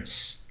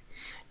acceptance.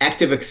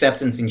 Active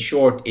acceptance, in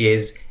short,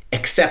 is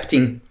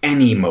accepting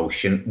any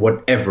emotion,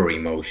 whatever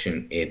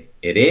emotion it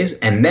is,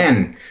 and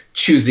then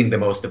choosing the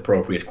most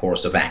appropriate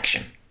course of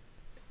action.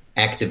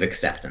 Active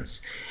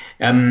acceptance.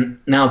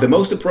 Now, the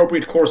most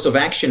appropriate course of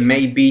action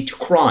may be to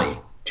cry,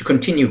 to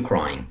continue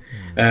crying.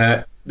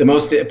 The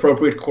most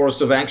appropriate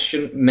course of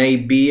action may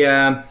be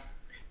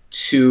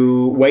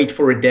to wait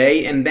for a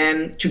day and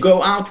then to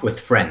go out with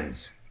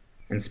friends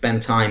and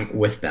spend time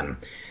with them.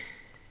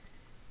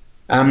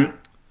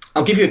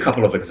 I'll give you a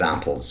couple of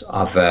examples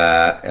of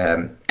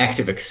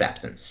active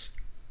acceptance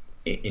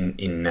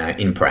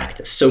in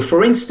practice. So,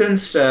 for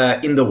instance,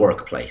 in the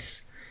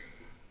workplace,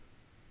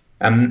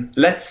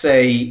 let's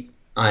say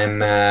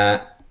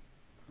I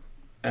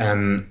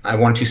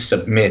want to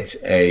submit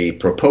a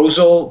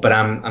proposal, but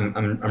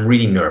I'm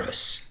really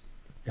nervous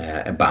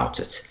about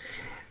it.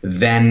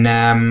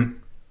 Then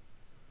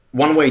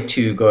one way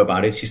to go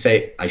about it is to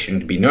say, I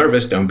shouldn't be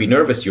nervous. Don't be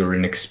nervous. You're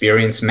an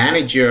experienced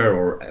manager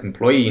or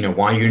employee.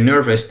 Why you're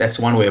nervous. That's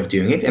one way of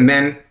doing it. And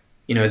then,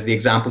 as the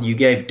example you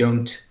gave,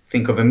 don't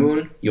think of a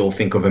moon. You'll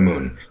think of a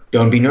moon.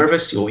 Don't be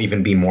nervous. You'll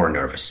even be more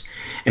nervous.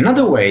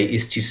 Another way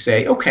is to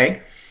say,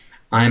 okay,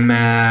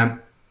 I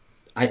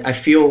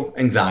feel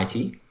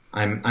anxiety.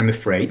 I'm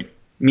afraid.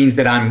 Means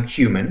that I'm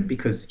human,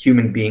 because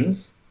human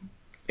beings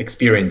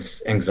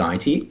experience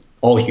anxiety.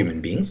 All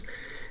human beings.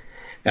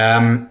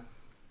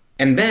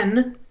 And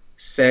then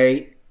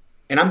say,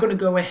 and I'm going to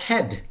go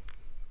ahead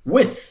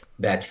with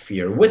that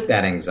fear, with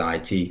that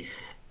anxiety,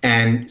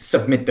 and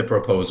submit the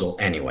proposal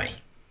anyway.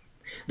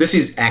 This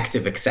is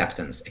active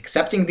acceptance,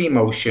 accepting the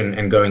emotion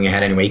and going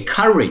ahead anyway.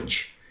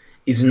 Courage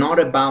is not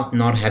about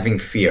not having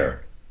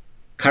fear.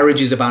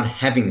 Courage is about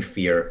having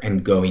fear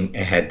and going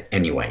ahead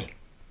anyway.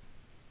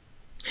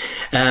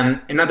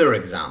 Another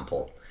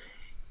example.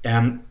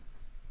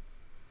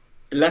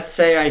 Let's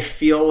say I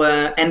feel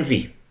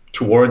envy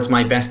towards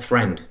my best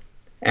friend.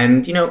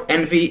 And,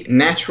 envy,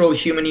 natural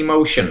human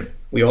emotion.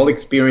 We all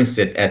experience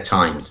it at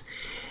times.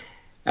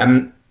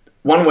 One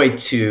way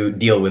to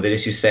deal with it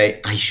is to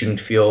say, I shouldn't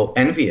feel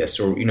envious.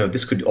 Or,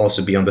 this could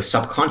also be on the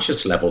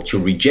subconscious level, to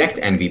reject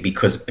envy,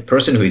 because a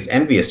person who is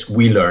envious,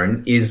 we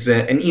learn, is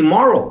an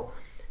immoral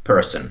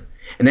person.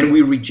 And then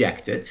we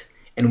reject it.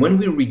 And when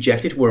we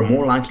reject it, we're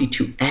more likely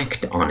to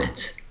act on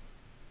it.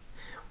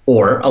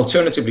 Or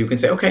alternatively, we can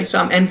say, okay, so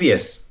I'm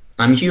envious.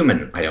 I'm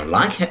human. I don't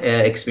like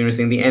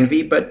experiencing the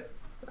envy, but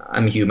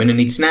I'm human and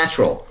it's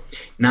natural.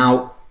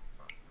 Now,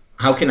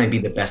 how can I be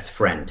the best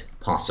friend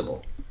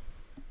possible?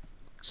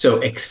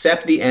 So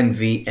accept the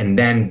envy and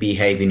then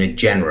behave in a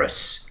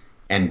generous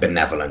and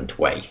benevolent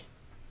way.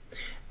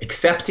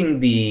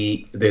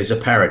 There's a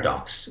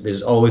paradox.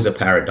 There's always a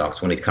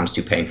paradox when it comes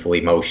to painful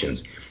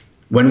emotions.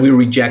 When we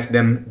reject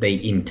them,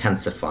 they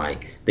intensify.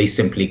 They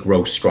simply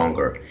grow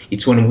stronger.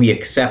 It's when we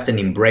accept and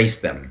embrace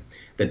them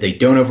that they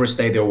don't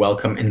overstay their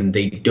welcome and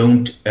they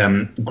don't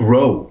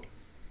grow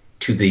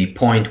to the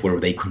point where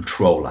they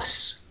control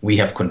us. We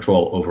have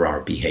control over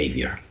our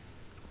behavior.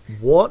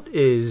 What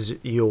is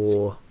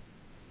your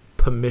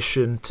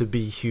permission to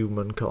be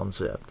human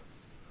concept?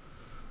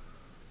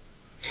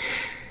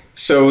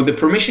 So the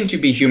permission to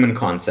be human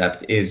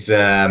concept is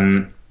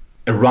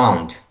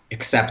around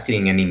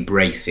accepting and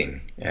embracing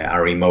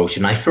our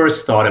emotion. I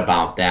first thought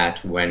about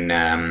that when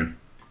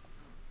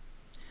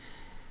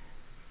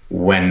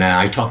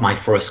I taught my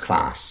first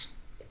class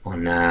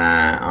on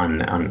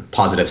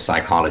positive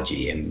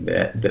psychology, and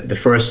the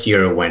first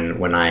year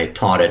when I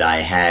taught it, I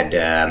had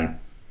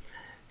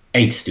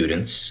 8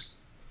 students.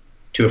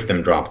 2 of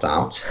them dropped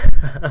out,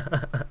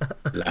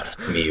 left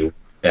me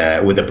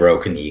with a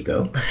broken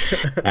ego.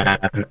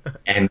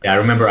 And I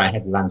remember I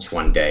had lunch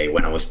one day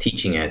when I was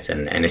teaching it,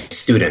 and a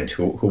student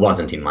who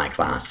wasn't in my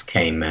class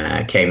came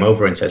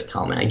over and says,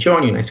 "Tal, may I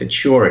join you?" And I said,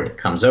 "Sure." And he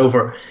comes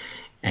over.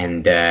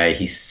 And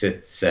he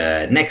sits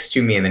next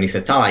to me, and then he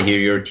said, "Tal, I hear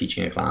you're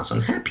teaching a class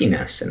on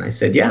happiness." And I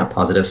said, "Yeah,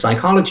 positive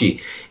psychology."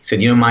 He said,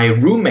 "My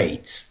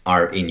roommates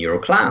are in your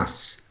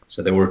class."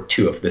 So there were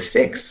 2 of the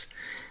 6.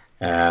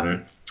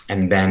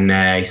 And then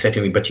he said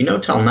to me, "But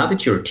Tal, now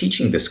that you're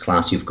teaching this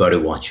class, you've got to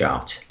watch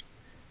out."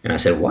 And I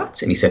said,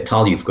 "What?" And he said,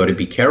 "Tal, you've got to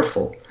be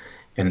careful."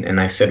 And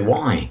I said,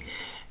 "Why?"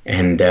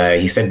 And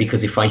he said,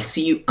 "Because if I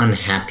see you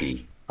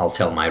unhappy, I'll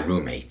tell my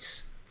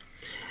roommates."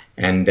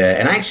 And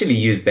I actually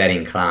used that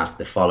in class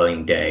the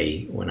following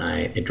day when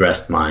I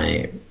addressed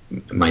my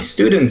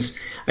students.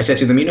 I said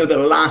to them, the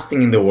last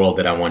thing in the world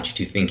that I want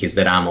you to think is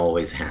that I'm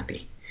always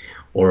happy,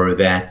 or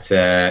that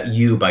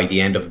you, by the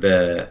end of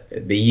the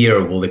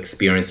year, will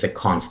experience a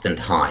constant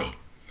high.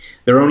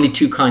 There are only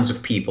two kinds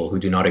of people who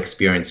do not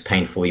experience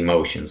painful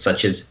emotions,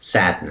 such as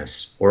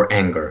sadness or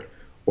anger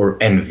or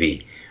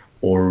envy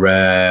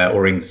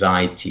or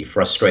anxiety,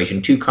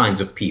 frustration. Two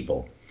kinds of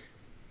people: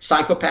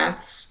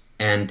 psychopaths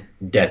and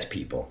dead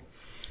people.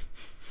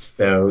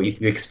 So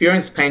if you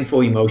experience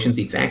painful emotions,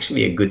 it's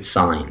actually a good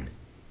sign.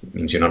 It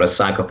means you're not a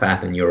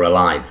psychopath and you're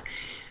alive.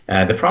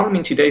 The problem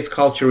in today's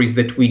culture is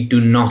that we do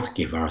not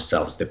give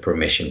ourselves the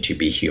permission to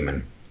be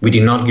human. We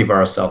do not give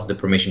ourselves the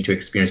permission to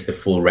experience the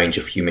full range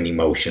of human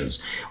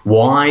emotions.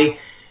 Why?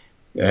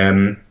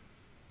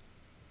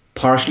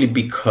 Partially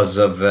because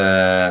of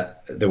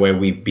the way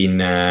we've been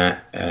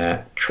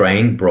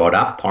trained, brought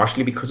up,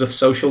 partially because of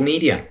social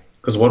media.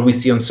 Because what we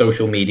see on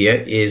social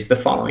media is the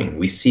following.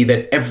 We see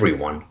that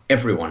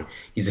everyone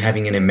is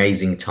having an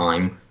amazing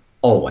time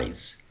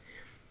always.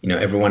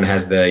 Everyone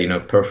has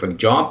the, perfect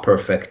job,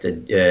 perfect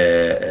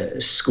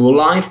school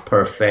life,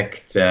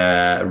 perfect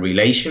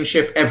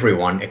relationship,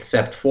 everyone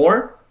except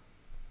for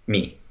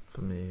me.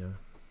 For me, yeah.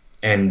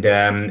 And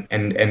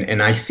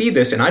I see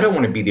this, and I don't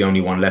want to be the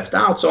only one left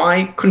out, so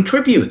I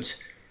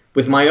contribute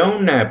with my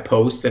own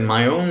posts and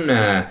my own,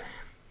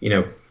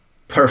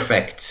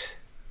 perfect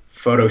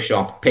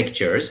Photoshop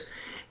pictures,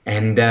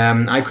 and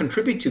I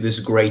contribute to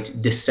this great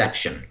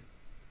deception,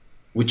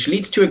 which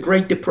leads to a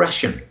great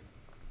depression.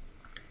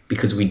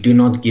 Because we do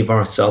not give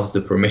ourselves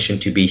the permission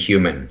to be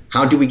human.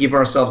 How do we give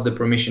ourselves the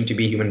permission to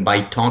be human?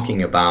 By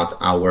talking about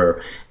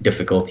our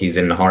difficulties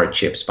and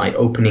hardships, by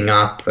opening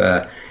up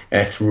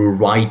through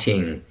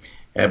writing,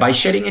 by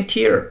shedding a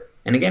tear.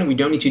 And again, we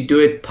don't need to do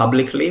it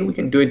publicly. We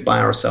can do it by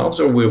ourselves,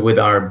 or we're with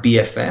our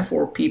BFF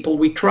or people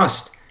we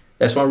trust.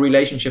 That's why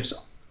relationships,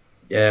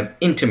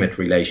 intimate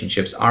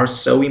relationships, are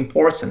so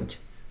important.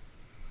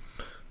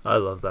 I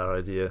love that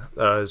idea.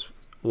 That is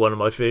one of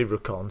my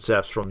favorite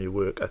concepts from your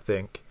work, I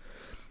think.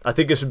 I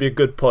think this would be a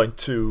good point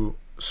to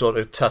sort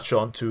of touch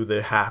on to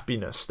the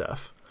happiness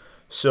stuff.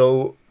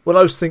 So when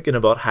I was thinking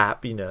about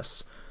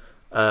happiness,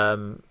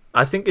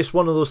 I think it's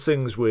one of those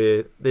things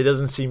where there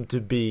doesn't seem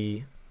to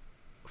be,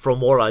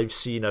 from what I've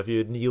seen, I've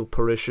heard Neil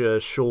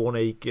Parisha, Sean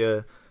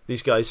Aker,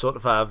 these guys sort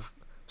of have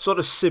sort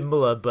of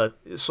similar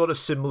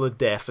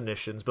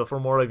definitions, but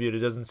from what I've heard, it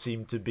doesn't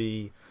seem to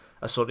be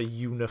a sort of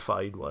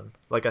unified one.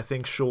 Like I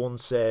think Sean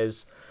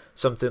says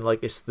something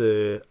like it's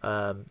the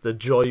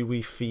joy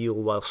we feel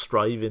while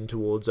striving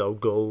towards our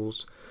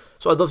goals.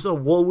 So I'd love to know,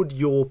 what would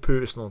your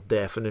personal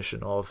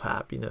definition of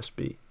happiness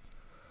be?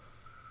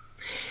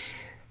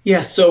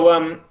 Yeah,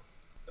 so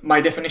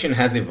my definition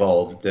has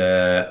evolved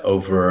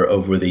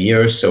over the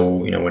years. So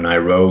when I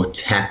wrote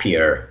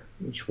Happier,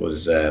 which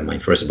was my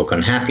first book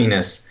on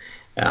happiness,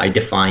 I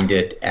defined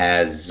it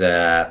as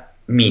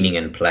meaning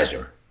and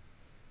pleasure.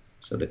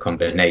 So the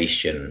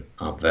combination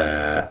of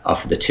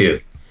the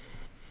two.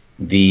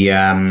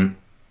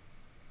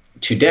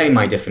 Today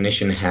my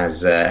definition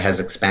has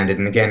expanded,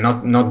 and again,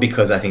 not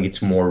because I think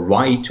it's more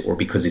right or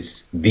because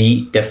it's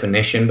the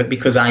definition, but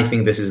because I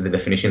think this is the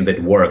definition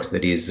that works,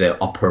 that is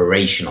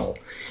operational,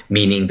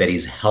 meaning that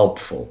is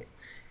helpful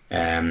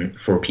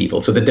for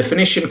people. So the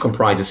definition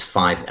comprises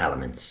 5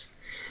 elements.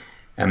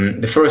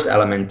 The first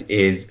element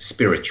is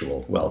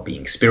spiritual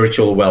well-being.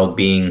 Spiritual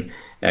well-being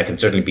can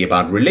certainly be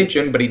about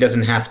religion, but it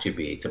doesn't have to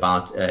be. It's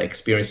about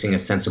experiencing a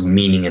sense of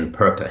meaning and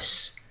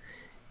purpose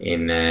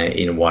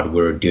in what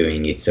we're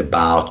doing. It's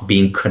about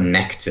being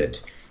connected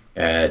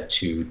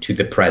to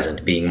the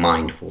present, being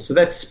mindful. So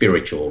that's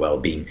spiritual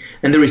well-being.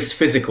 And there is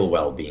physical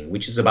well-being,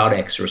 which is about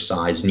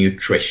exercise,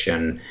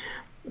 nutrition.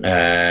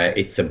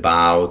 It's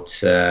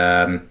about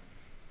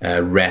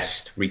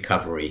rest,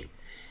 recovery.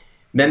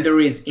 Then there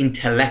is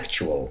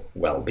intellectual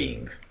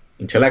well-being.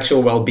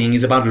 Intellectual well-being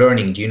is about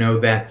learning. Do you know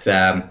that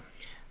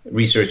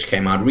research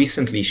came out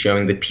recently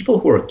showing that people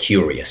who are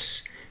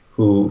curious,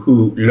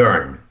 who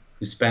learn,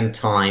 who spend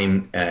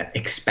time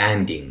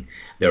expanding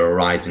their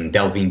horizon,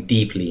 delving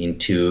deeply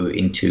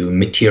into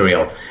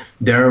material,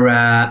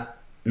 they're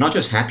not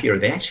just happier,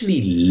 they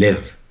actually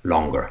live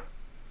longer.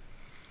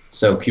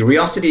 So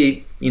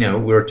curiosity,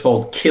 we're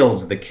told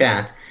kills the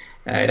cat.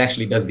 It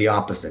actually does the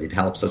opposite. It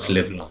helps us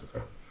live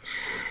longer.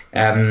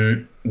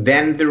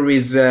 Then there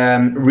is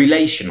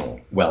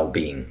relational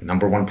well-being.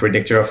 Number one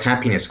predictor of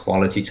happiness,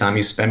 quality time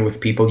you spend with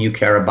people you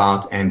care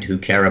about and who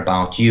care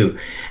about you.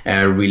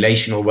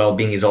 Relational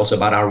well-being is also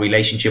about our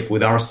relationship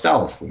with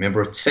ourselves.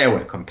 Remember,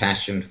 tsewe,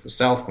 compassion for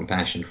self,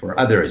 compassion for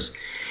others.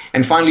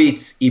 And finally,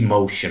 it's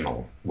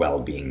emotional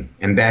well-being.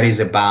 And that is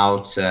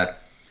about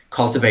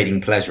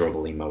cultivating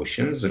pleasurable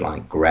emotions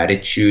like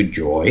gratitude,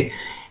 joy,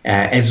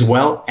 as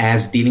well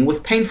as dealing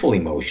with painful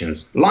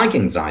emotions like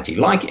anxiety,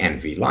 like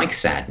envy, like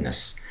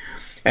sadness.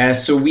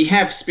 So we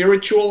have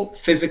spiritual,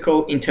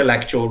 physical,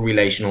 intellectual,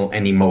 relational,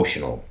 and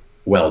emotional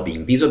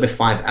well-being. These are the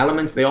 5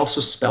 elements. They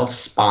also spell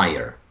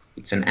SPIRE.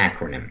 It's an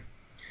acronym.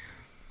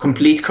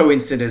 Complete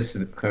coincidence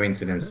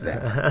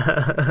there.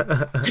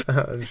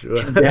 I'm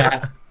sure.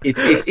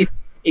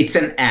 It's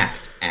an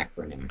apt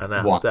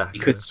acronym. Why?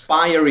 Because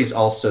SPIRE is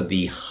also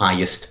the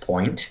highest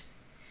point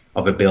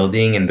of a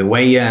building, and the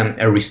way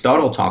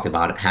Aristotle talked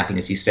about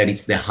happiness, he said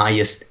it's the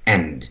highest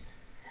end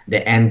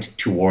the end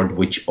toward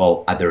which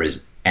all other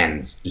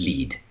ends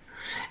lead.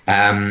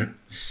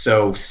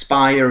 So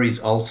spire is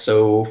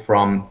also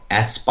from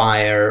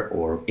aspire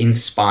or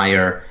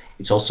inspire.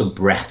 It's also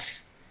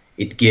breath.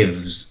 It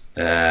gives,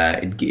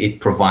 it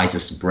provides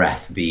us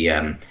breath,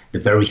 the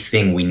very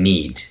thing we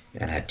need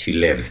to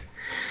live.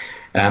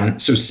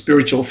 So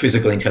spiritual,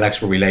 physical,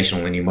 intellectual,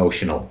 relational, and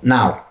emotional.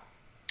 Now,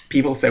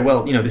 people say,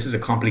 well, this is a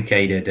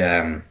complicated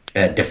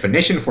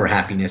definition for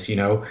happiness.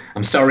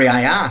 I'm sorry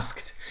I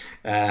asked.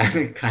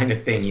 Kind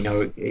of thing,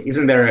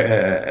 isn't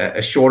there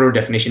a shorter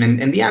definition?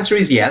 And the answer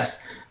is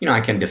yes.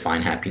 I can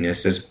define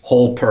happiness as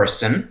whole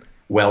person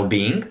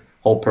well-being,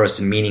 whole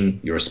person meaning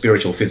you're a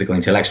spiritual, physical,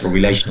 intellectual,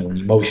 relational, and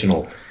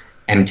emotional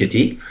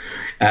entity.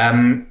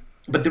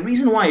 But the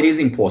reason why it is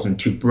important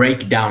to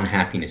break down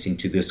happiness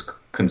into these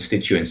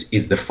constituents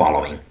is the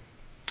following.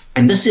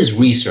 And this is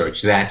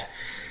research that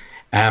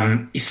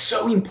is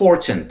so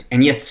important,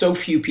 and yet so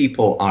few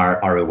people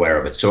are aware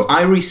of it. So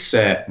Iris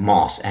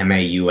Maus,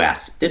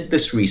 M-A-U-S, did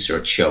this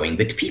research showing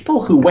that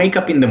people who wake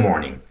up in the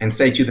morning and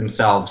say to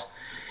themselves,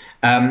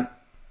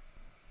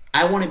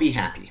 I want to be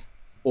happy,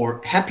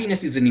 or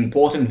happiness is an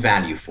important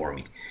value for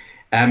me,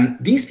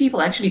 these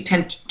people actually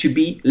tend to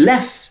be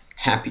less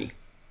happy.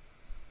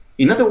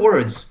 In other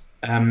words,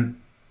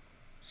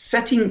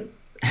 setting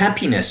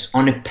happiness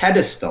on a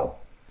pedestal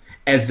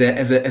as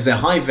a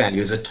high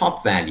value, as a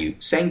top value,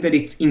 saying that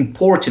it's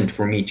important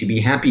for me to be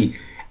happy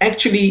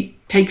actually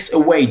takes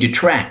away,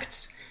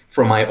 detracts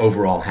from my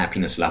overall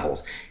happiness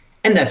levels.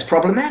 And that's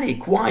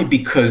problematic. Why?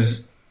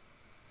 Because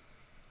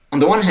on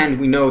the one hand,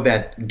 we know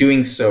that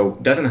doing so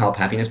doesn't help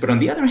happiness, but on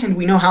the other hand,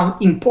 we know how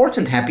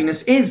important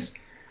happiness is.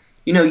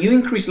 You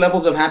increase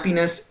levels of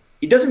happiness,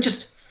 it doesn't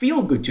just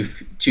feel good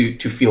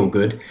to feel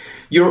good.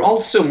 You're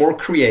also more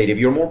creative,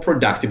 you're more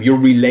productive, your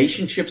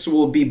relationships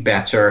will be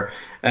better,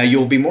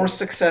 you'll be more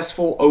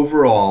successful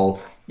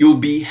overall, you'll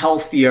be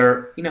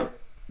healthier.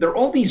 There are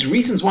all these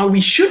reasons why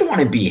we should want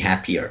to be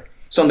happier.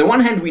 So on the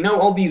one hand, we know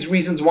all these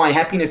reasons why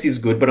happiness is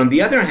good, but on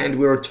the other hand,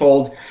 we're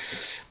told,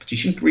 but you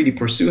shouldn't really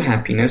pursue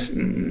happiness.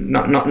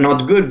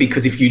 Not good,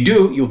 because if you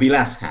do, you'll be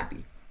less happy.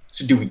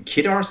 So do we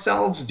kid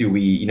ourselves? Do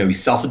we,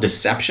 is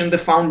self-deception the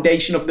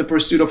foundation of the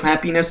pursuit of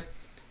happiness?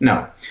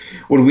 No.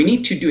 What we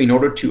need to do in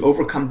order to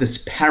overcome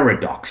this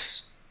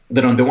paradox,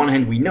 that on the one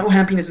hand we know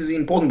happiness is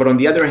important, but on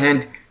the other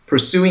hand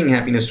pursuing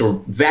happiness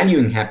or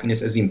valuing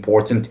happiness as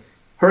important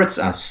hurts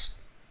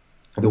us.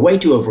 The way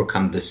to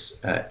overcome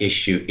this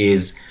issue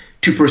is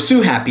to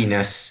pursue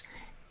happiness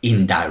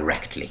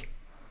indirectly.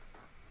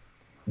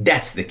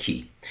 That's the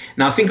key.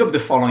 Now think of the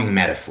following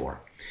metaphor.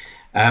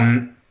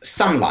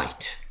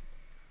 Sunlight.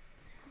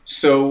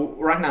 So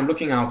right now I'm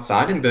looking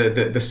outside and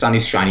the sun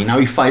is shining. Now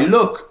if I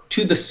look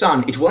to the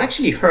sun, it will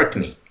actually hurt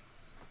me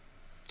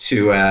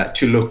to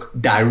look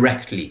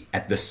directly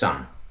at the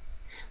sun.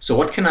 So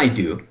what can I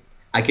do?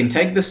 I can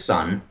take the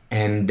sun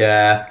and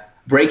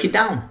break it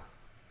down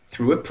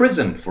through a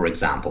prism, for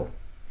example.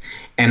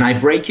 And I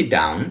break it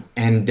down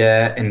and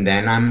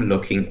then I'm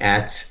looking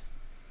at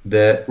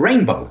the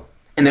rainbow.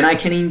 And then I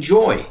can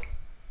enjoy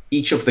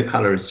each of the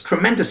colors,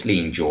 tremendously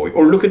enjoy,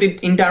 or look at it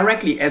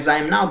indirectly as I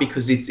am now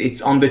because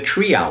it's on the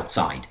tree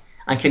outside.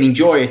 I can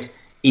enjoy it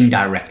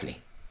indirectly,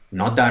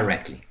 not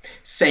directly.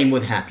 Same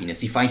with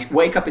happiness. If I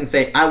wake up and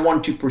say, I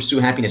want to pursue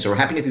happiness, or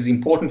happiness is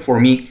important for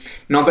me,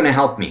 not going to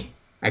help me.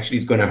 Actually,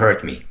 it's going to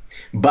hurt me.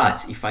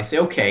 But if I say,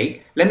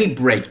 okay, let me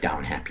break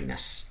down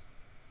happiness.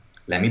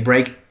 Let me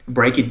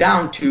break it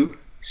down to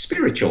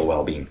spiritual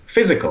well-being,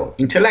 physical,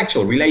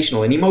 intellectual,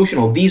 relational, and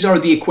emotional. These are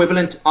the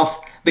equivalent of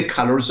the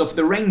colors of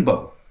the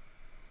rainbow.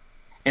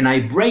 And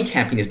I break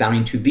happiness down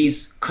into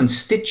these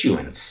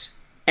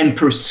constituents and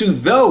pursue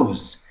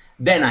those,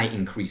 then I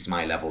increase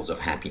my levels of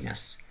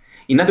happiness.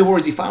 In other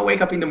words, if I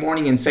wake up in the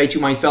morning and say to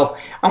myself,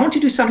 I want to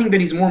do something that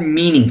is more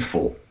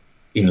meaningful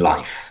in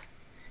life,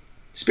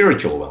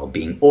 spiritual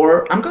well-being,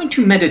 or I'm going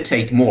to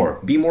meditate more,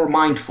 be more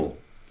mindful,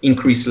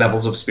 increase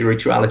levels of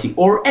spirituality,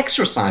 or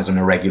exercise on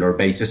a regular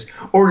basis,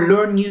 or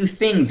learn new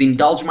things,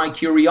 indulge my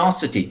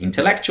curiosity,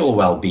 intellectual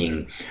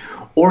well-being,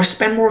 or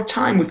spend more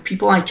time with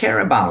people I care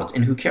about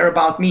and who care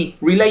about me,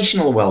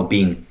 relational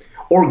well-being,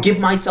 or give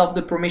myself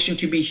the permission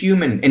to be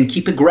human and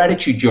keep a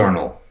gratitude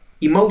journal,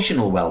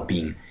 emotional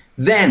well-being,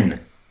 then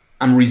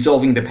I'm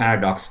resolving the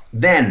paradox,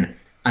 then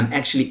I'm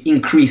actually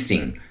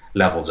increasing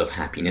levels of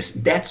happiness.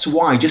 That's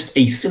why just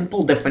a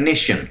simple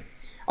definition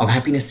of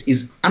happiness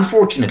is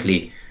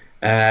unfortunately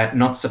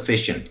not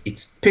sufficient.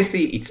 It's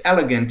pithy, it's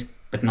elegant,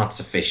 but not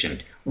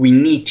sufficient. We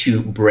need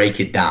to break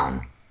it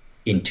down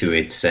into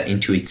its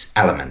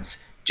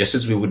elements, just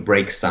as we would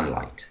break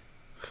sunlight.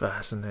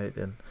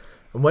 Fascinating.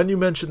 And when you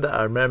mentioned that,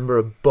 I remember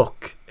a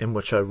book in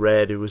which I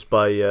read. It was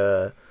by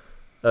a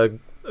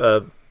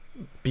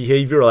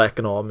behavioural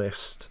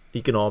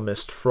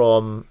economist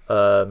from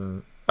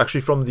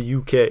actually from the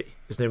UK.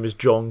 His name is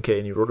John Kay,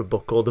 and he wrote a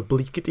book called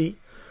Obliquity.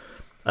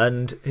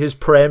 And his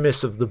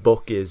premise of the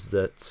book is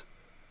that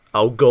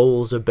our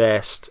goals are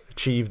best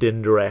achieved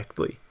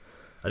indirectly.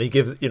 And he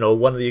gives,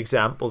 one of the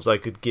examples I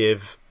could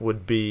give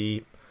would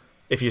be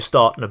if you're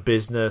starting a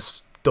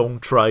business,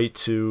 don't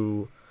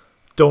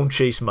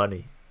chase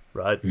money,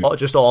 right? Or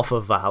just offer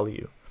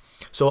value.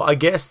 So I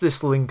guess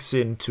this links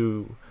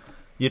into,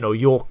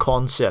 your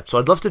concept. So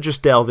I'd love to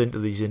just delve into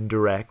these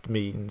indirect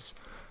means.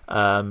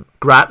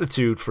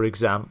 Gratitude, for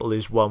example,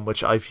 is one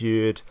which I've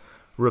heard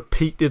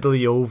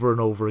repeatedly over and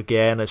over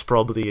again. It's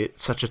probably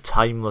such a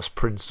timeless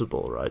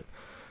principle, right?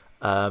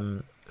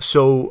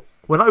 So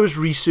when I was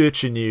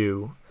researching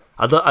you,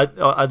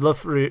 I'd love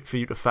for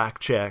you to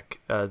fact check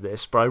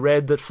this, but I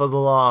read that for the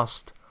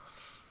last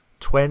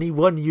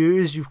 21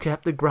 years you've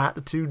kept a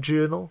gratitude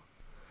journal.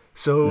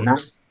 So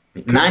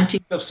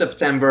 19th of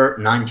September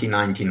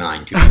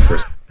 1999 to be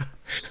precise.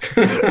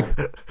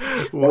 That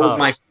was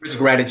my first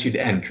gratitude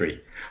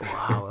entry.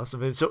 Wow, that's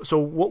amazing. So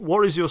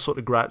what is your sort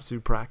of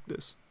gratitude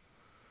practice?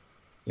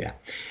 Yeah.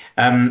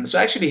 So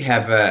I actually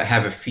have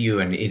a few,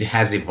 and it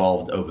has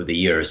evolved over the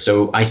years.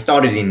 So I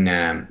started in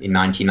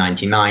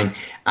 1999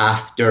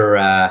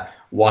 after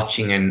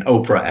watching an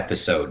Oprah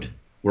episode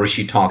where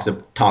she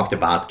talked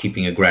about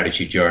keeping a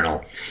gratitude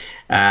journal,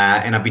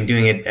 and I've been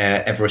doing it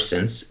ever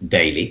since,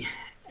 daily.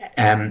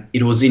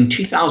 It was in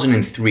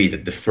 2003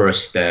 that the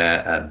first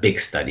big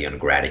study on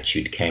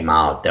gratitude came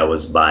out. That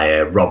was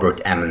by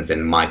Robert Emmons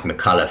and Mike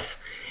McAuliffe,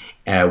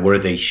 where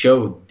they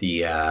showed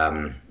the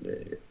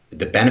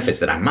benefits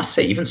that I must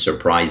say even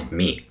surprised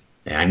me.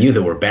 I knew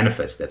there were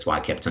benefits, that's why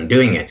I kept on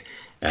doing it,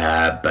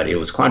 but it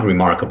was quite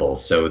remarkable.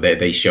 So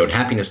they showed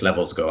happiness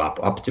levels go up,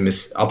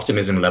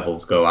 optimism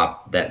levels go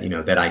up,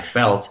 that I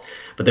felt,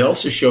 but they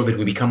also showed that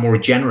we become more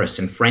generous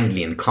and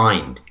friendly and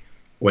kind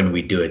when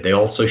we do it. They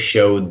also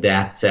showed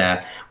that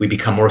we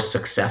become more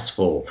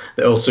successful.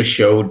 They also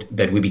showed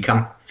that we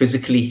become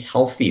physically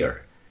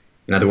healthier.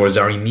 In other words,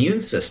 our immune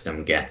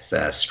system gets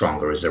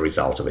stronger as a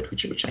result of it,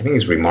 which I think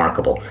is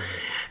remarkable.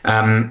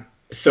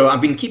 So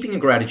I've been keeping a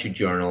gratitude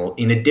journal.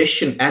 In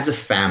addition, as a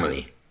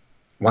family,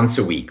 once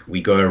a week,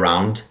 we go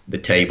around the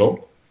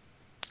table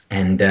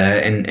and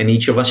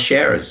each of us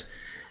shares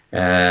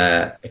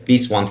at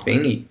least one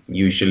thing.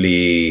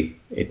 Usually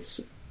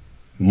it's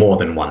more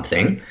than one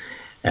thing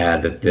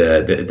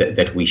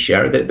that we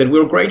share that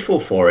we're grateful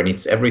for. And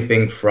it's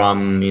everything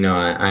from,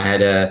 I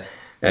had a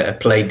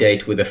play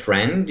date with a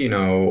friend,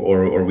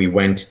 or we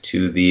went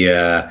to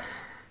the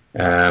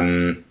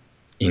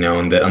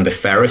on the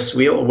Ferris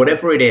wheel,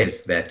 whatever it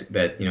is that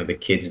the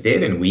kids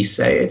did, and we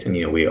say it, and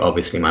we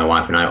obviously, my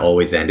wife and I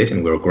always end it,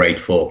 and we're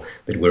grateful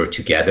that we're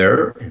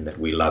together and that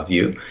we love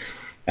you.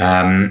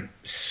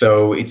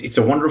 So it's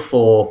a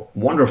wonderful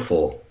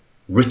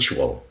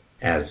ritual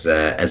as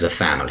a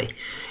family.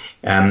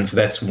 So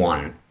that's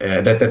one.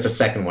 That's a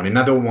second one.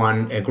 Another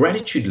one,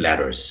 gratitude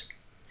letters.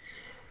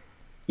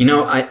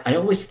 I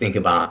always think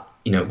about,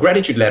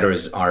 gratitude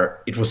letters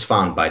it was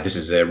found this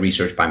is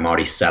research by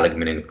Marty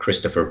Seligman and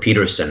Christopher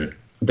Peterson,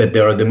 that they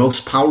are the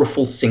most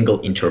powerful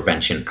single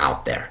intervention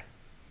out there,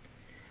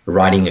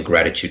 writing a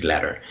gratitude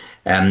letter.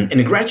 And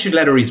a gratitude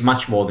letter is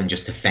much more than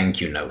just a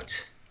thank you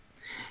note.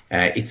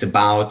 It's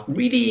about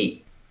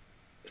really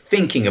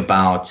thinking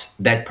about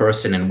that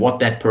person and what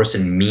that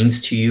person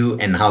means to you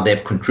and how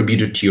they've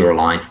contributed to your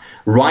life,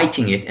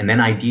 writing it, and then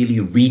ideally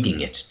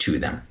reading it to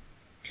them.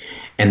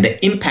 And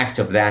the impact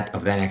of that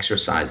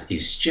exercise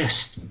is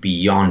just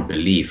beyond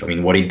belief. I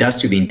mean, what it does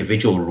to the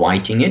individual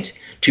writing it,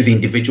 to the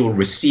individual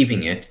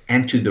receiving it,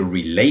 and to the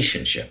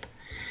relationship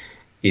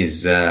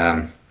is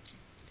very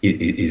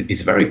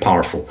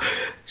powerful.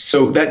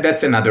 So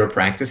that's another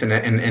practice,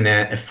 and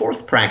a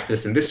fourth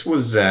practice. And this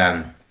is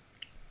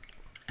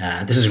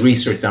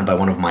research done by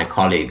one of my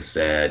colleagues,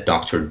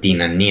 Dr.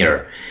 Dina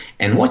Neer,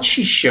 and what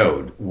she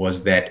showed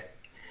was that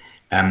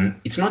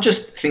it's not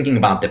just thinking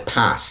about the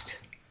past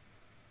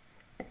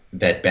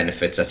that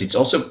benefits us, it's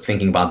also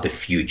thinking about the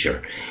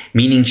future.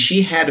 Meaning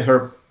she had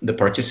the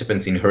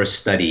participants in her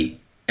study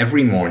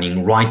every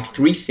morning write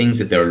 3 things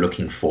that they're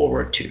looking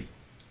forward to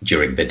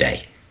during the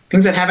day.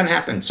 Things that haven't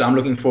happened. So I'm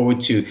looking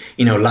forward to,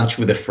 lunch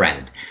with a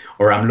friend,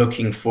 or I'm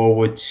looking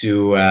forward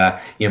to,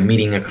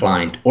 meeting a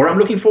client, or I'm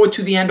looking forward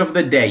to the end of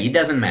the day. It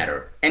doesn't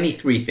matter. Any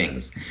 3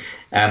 things.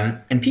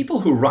 And people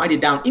who write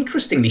it down,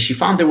 interestingly, she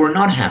found they were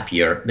not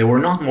happier, they were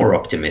not more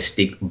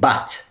optimistic,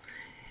 but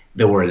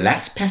they were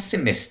less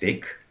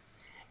pessimistic,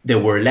 they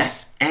were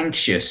less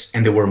anxious,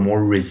 and they were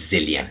more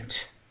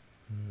resilient.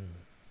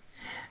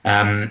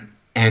 Again,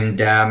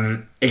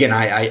 I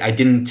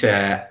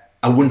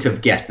wouldn't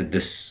have guessed that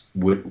this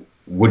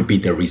would be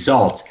the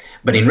result,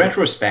 but in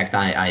retrospect,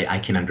 I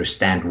can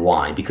understand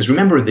why. Because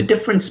remember, the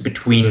difference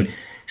between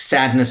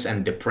sadness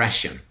and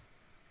depression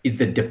is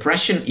that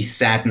depression is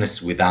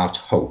sadness without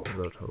hope.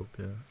 Without hope,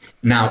 yeah.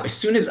 Now, as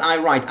soon as I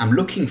write, I'm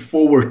looking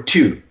forward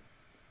to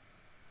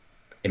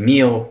a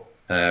meal,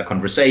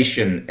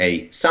 conversation,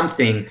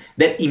 something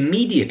that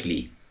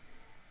immediately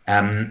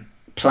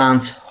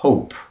plants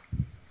hope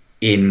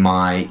in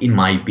my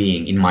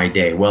being, in my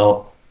day.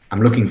 Well,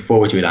 I'm looking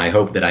forward to it. I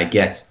hope that I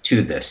get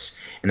to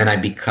this, and then I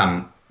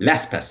become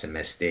less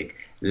pessimistic,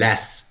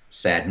 less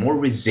sad, more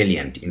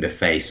resilient in the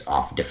face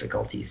of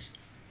difficulties.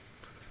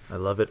 I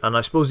love it. And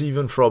I suppose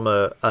even from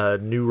a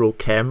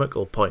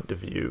neurochemical point of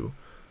view,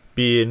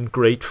 being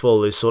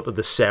grateful is sort of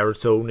the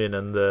serotonin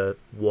and the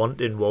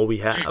wanting what we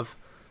have.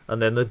 And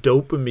then the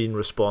dopamine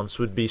response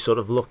would be sort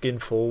of looking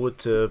forward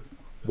to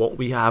what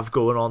we have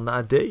going on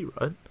that day,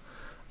 right?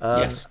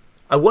 Yes.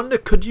 I wonder,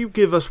 could you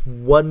give us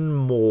one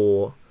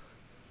more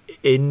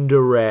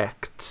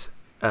indirect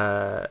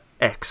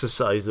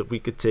exercise that we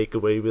could take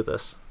away with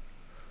us?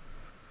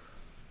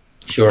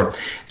 Sure.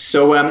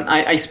 So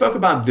I spoke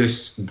about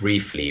this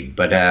briefly,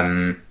 but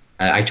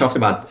I talked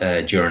about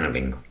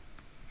journaling.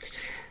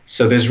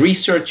 So there's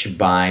research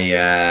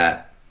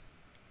there's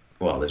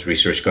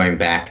research going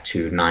back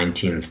to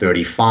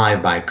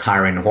 1935 by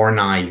Karen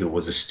Horney, who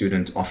was a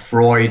student of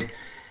Freud.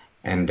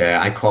 And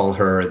I call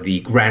her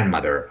the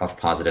grandmother of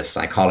positive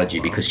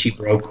psychology because she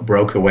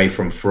broke away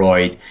from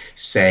Freud,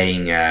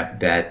 saying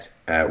that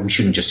we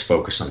shouldn't just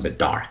focus on the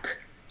dark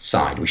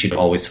side. We should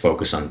always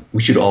focus on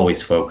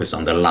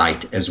the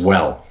light as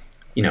well.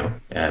 You know,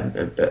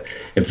 a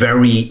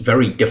very,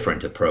 very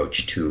different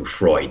approach to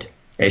Freud.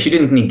 She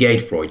didn't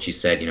negate Freud. She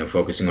said,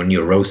 focusing on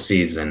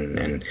neuroses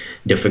and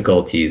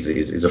difficulties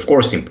is of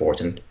course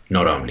important,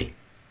 not only.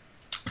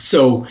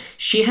 So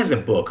she has a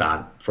book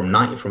out from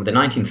the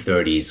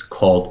 1930s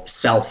called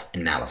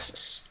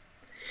Self-Analysis.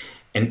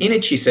 And in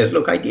it she says,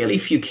 look, ideally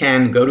if you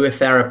can go to a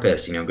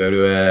therapist,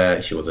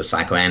 she was a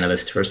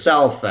psychoanalyst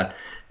herself,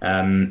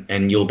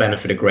 and you'll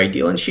benefit a great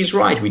deal. And she's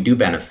right, we do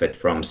benefit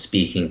from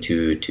speaking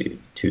to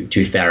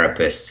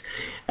therapists.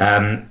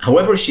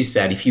 However, she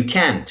said, if you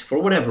can't, for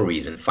whatever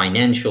reason,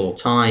 financial,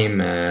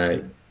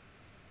 time,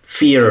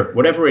 fear,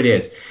 whatever it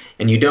is,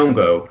 and you don't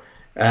go,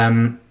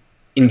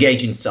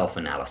 engage in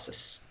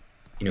self-analysis.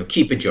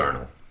 Keep a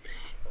journal.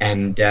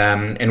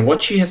 And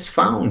what she has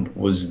found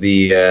was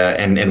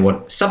and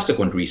what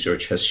subsequent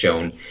research has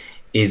shown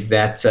is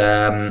that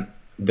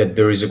that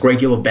there is a great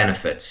deal of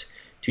benefit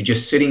to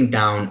just sitting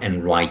down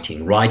and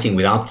writing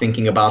without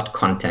thinking about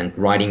content,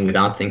 writing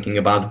without thinking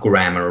about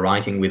grammar,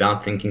 writing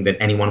without thinking that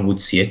anyone would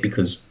see it,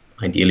 because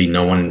ideally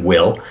no one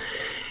will,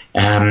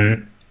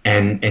 and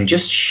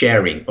just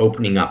sharing,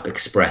 opening up,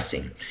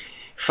 expressing.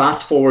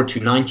 Fast forward to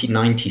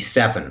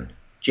 1997,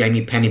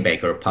 Jamie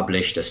Pennybaker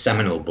published a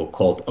seminal book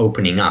called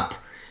Opening Up.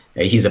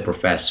 He's a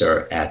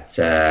professor at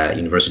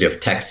University of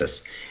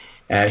Texas,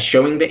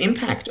 showing the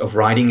impact of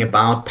writing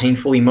about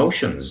painful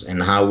emotions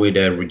and how it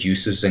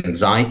reduces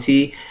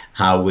anxiety,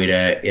 how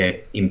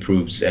it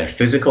improves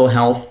physical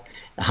health,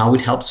 how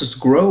it helps us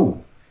grow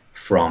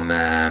from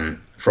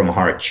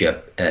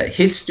hardship.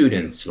 His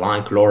students,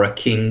 like Laura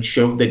King,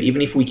 showed that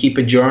even if we keep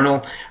a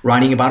journal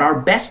writing about our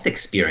best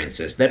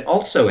experiences, that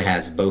also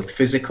has both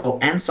physical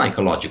and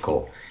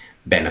psychological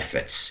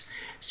benefits.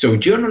 So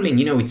journaling,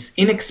 it's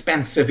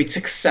inexpensive, it's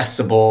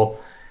accessible,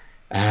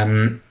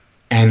 and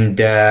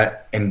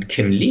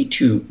can lead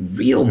to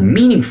real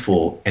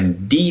meaningful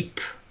and deep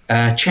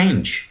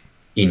change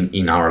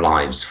in our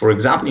lives. For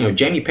example,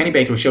 Jamie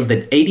Pennybaker showed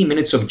that 80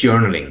 minutes of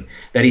journaling,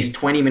 that is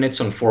 20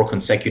 minutes on 4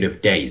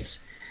 consecutive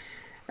days,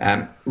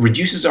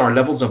 reduces our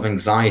levels of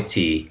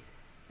anxiety,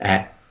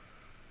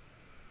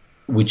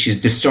 which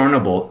is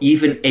discernible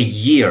even a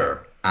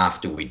year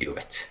after we do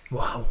it.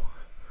 Wow.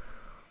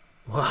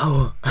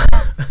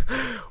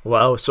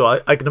 Wow.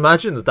 So I can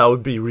imagine that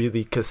would be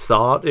really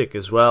cathartic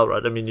as well,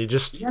 right? I mean, you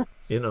just,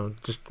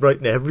 just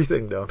writing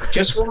everything down.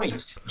 Just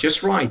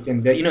right.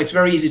 And, it's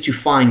very easy to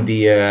find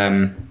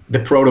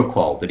the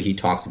protocol that he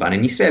talks about.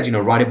 And he says,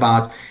 write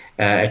about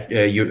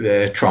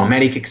your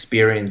traumatic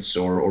experience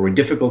or a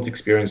difficult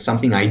experience,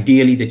 something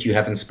ideally that you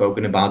haven't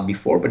spoken about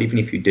before, but even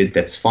if you did,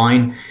 that's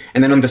fine.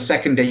 And then on the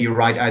second day, you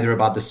write either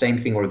about the same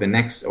thing or the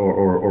next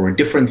or a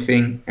different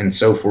thing, and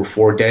so for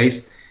 4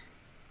 days.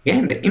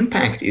 Again, the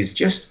impact is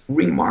just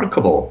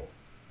remarkable.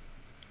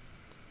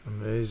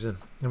 Amazing.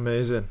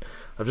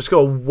 I've just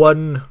got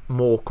one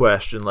more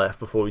question left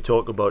before we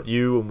talk about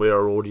you and where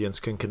our audience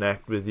can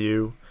connect with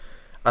you.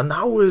 And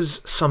that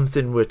was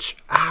something which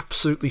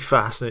absolutely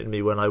fascinated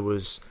me when I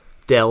was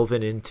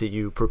delving into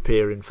you,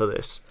 preparing for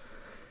this.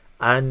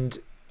 And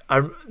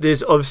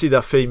there's obviously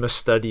that famous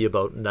study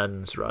about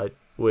nuns, right?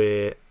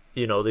 Where,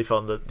 they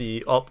found that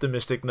the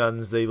optimistic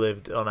nuns, they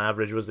lived on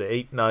average, was it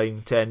 8,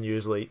 9, 10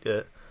 years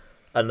later.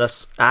 And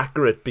that's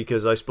accurate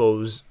because I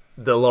suppose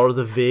a lot of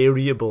the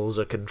variables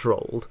are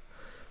controlled.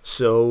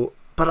 So,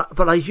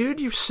 but I heard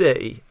you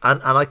say,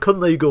 and I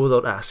couldn't let you go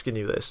without asking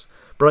you this,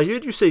 but I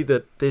heard you say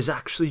that there's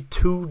actually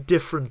 2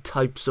 different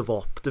types of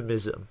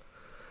optimism.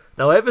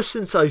 Now, ever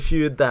since I've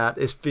heard that,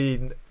 it's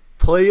been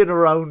playing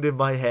around in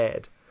my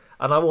head.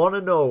 And I want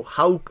to know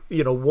how,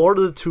 what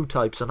are the 2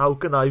 types and how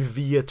can I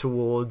veer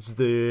towards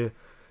the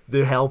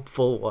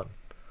helpful one?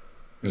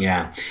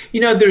 Yeah.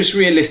 There's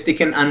realistic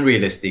and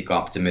unrealistic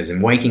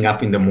optimism. Waking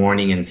up in the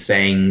morning and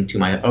saying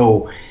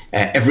to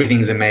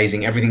everything's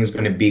amazing, everything's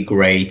going to be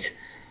great,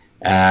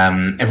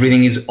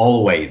 everything is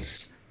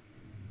always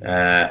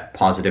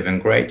positive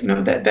and great.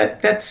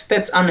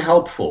 That's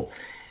unhelpful.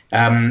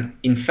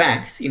 In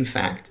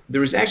fact,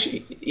 there is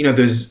actually,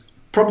 there's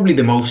probably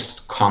the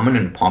most common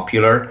and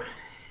popular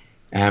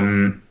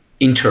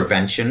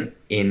intervention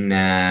in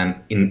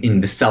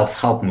the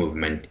self-help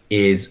movement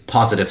is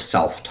positive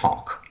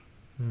self-talk.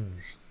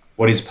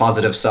 What is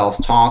positive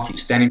self-talk? You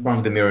stand in front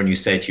of the mirror and you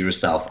say to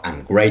yourself,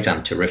 I'm great,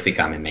 I'm terrific,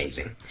 I'm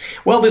amazing.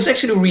 Well, there's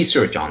actually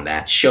research on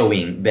that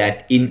showing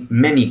that in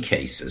many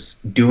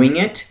cases, doing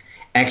it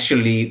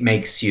actually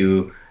makes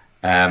you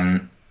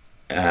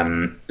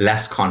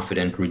less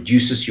confident,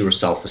 reduces your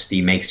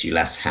self-esteem, makes you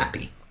less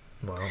happy.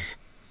 Wow.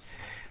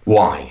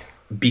 Why?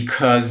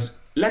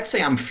 Because let's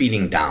say I'm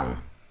feeling down.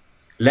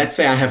 Let's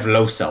say I have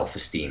low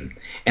self-esteem.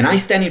 And I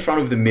stand in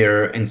front of the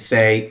mirror and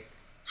say,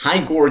 hi,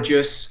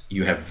 gorgeous,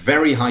 you have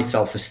very high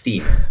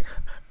self-esteem.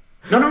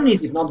 Not only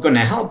is it not going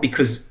to help,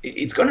 because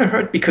it's going to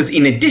hurt, because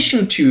in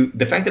addition to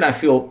the fact that I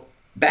feel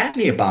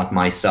badly about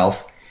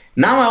myself,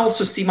 now I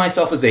also see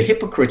myself as a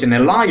hypocrite and a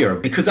liar,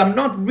 because I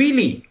don't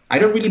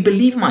really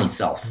believe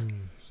myself.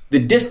 The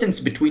distance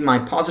between my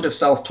positive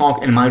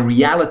self-talk and my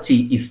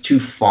reality is too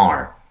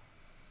far.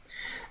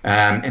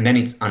 And then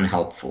it's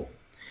unhelpful.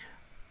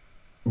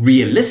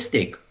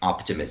 Realistic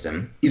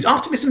optimism is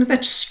optimism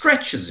that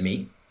stretches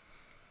me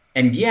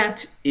and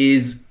yet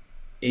is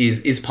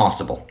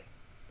possible.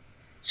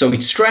 So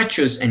it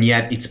stretches and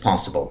yet it's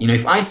possible.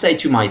 If I say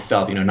to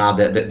myself, now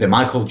the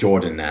Michael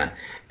Jordan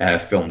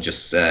film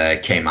just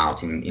came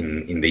out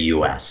in the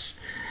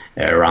US,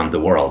 around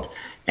the world.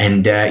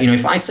 And,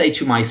 if I say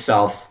to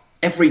myself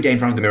every day in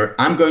front of the mirror,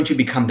 I'm going to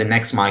become the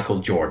next Michael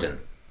Jordan,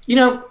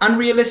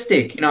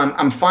 unrealistic.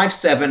 I'm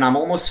 5'7", I'm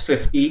almost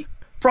 50.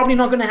 Probably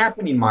not going to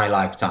happen in my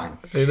lifetime.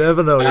 You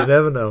never know. You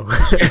never know.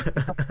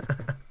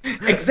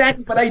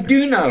 Exactly, but I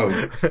do know.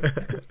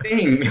 That's the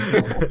thing.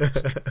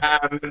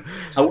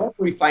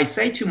 However, if I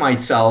say to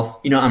myself,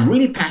 I'm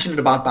really passionate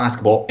about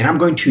basketball and I'm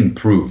going to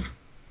improve.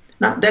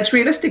 Now, that's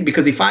realistic,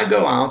 because if I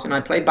go out and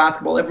I play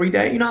basketball every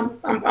day,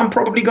 I'm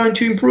probably going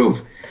to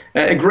improve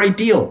a great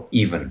deal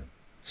even.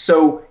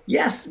 So,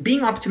 yes,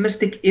 being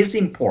optimistic is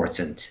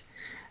important.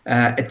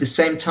 At the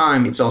same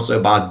time, it's also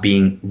about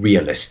being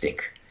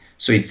realistic.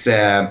 So it's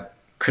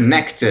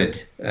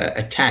connected,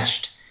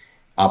 attached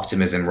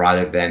optimism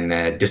rather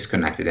than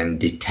disconnected and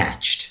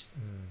detached.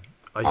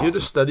 I heard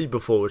a study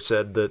before which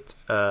said that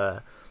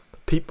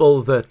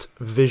people that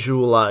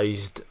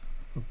visualized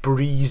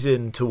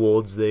breezing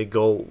towards their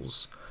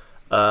goals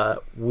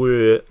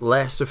were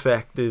less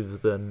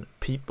effective than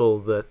people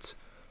that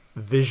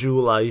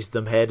visualized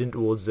them heading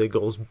towards their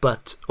goals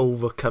but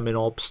overcoming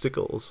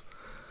obstacles.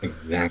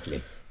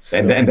 Exactly. So.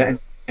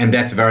 And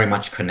that's very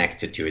much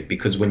connected to it,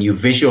 because when you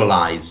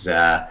visualize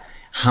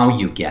how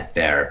you get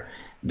there,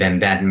 then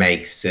that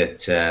makes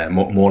it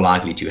more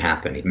likely to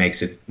happen. It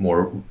makes it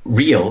more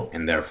real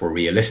and therefore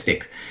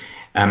realistic.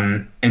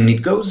 And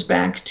it goes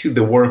back to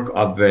the work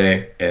of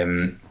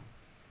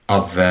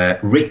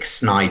Rick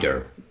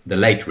Snyder, the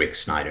late Rick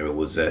Snyder, who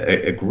was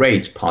a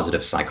great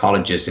positive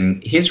psychologist.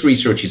 And his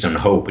research is on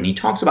hope. And he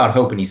talks about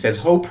hope, and he says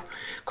hope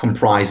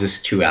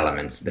comprises two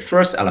elements. The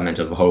first element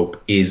of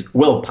hope is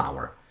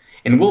willpower.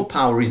 And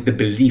willpower is the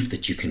belief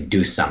that you can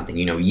do something.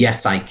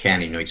 Yes, I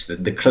can. It's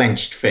the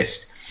clenched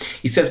fist.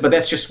 He says, but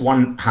that's just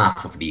one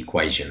half of the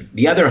equation.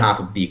 The other half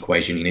of the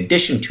equation, in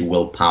addition to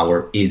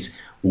willpower, is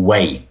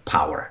way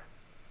power.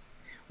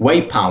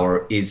 Way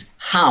power is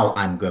how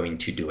I'm going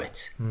to do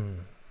it.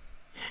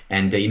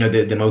 And,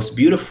 the most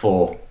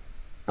beautiful,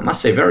 I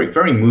must say, very,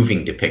 very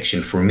moving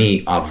depiction for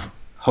me of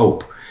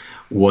hope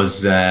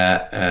was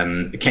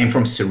came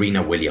from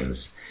Serena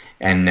Williams.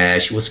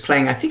 And she was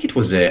playing, I think it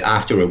was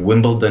after a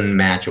Wimbledon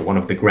match or one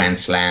of the Grand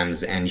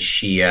Slams, and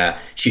she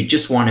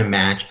just won a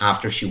match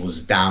after she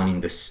was down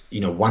in this,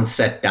 one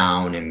set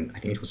down, and I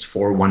think it was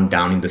 4-1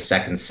 down in the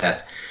second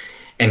set,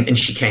 and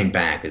she came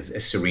back as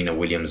Serena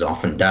Williams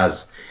often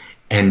does,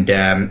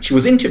 and she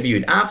was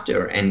interviewed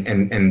after,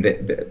 and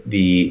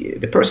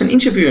the person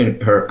interviewing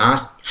her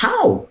asked,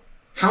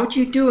 how'd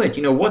you do it?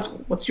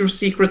 What's your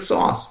secret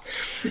sauce?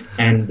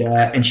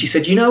 And she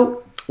said,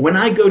 when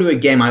I go to a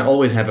game, I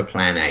always have a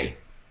plan A.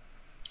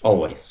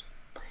 Always.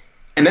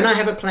 And then I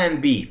have a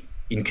plan B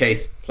in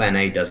case plan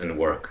A doesn't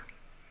work.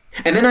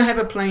 And then I have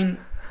a plan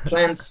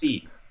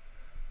C.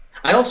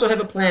 I also have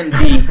a plan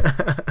B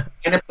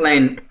and a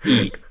plan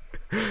E.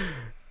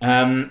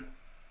 And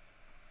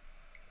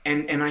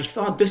I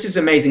thought, this is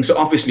amazing. So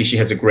obviously she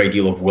has a great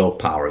deal of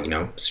willpower,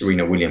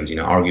 Serena Williams,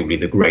 arguably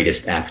the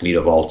greatest athlete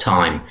of all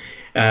time.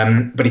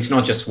 But it's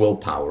not just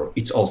willpower,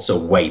 it's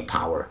also way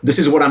power. This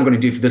is what I'm going to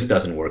do if this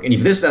doesn't work. And if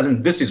this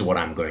doesn't, this is what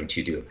I'm going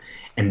to do.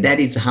 And that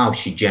is how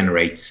she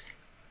generates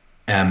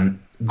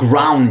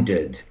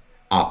grounded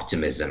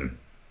optimism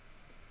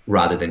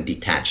rather than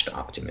detached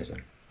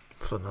optimism.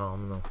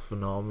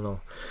 Phenomenal.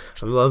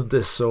 I love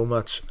this so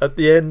much. At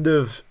the end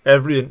of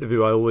every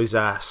interview, I always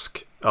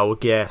ask our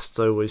guests,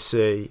 I always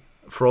say,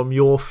 from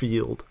your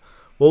field,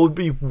 what would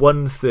be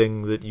one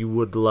thing that you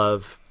would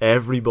love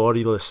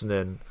everybody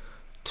listening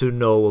to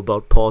know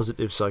about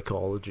positive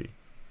psychology?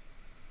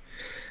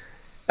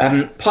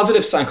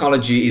 Positive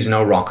psychology is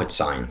no rocket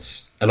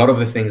science. A lot of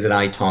the things that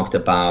I talked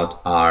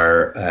about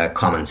are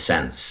common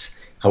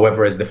sense.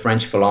 However, as the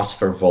French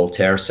philosopher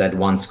Voltaire said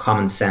once,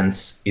 common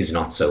sense is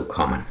not so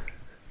common,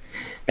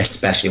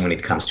 especially when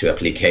it comes to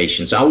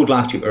application. So I would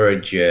like to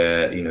urge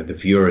the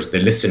viewers, the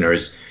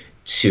listeners,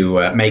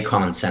 to make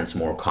common sense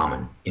more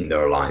common in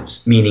their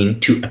lives, meaning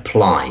to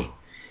apply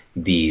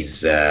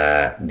these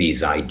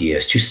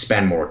ideas, to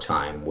spend more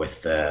time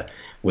with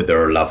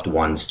their loved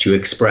ones, to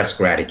express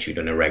gratitude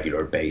on a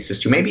regular basis,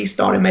 to maybe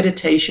start a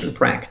meditation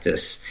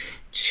practice,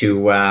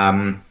 to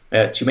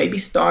maybe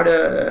start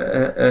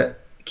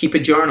keep a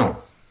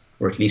journal,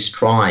 or at least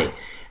try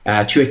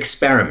to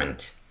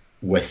experiment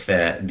with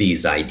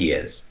these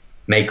ideas,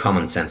 make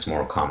common sense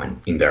more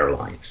common in their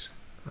lives.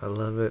 I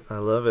love it. I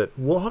love it.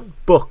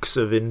 What books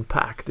have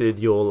impacted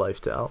your life,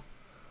 Tal?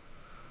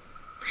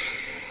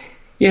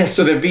 Yeah,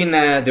 so there've been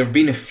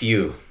a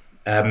few.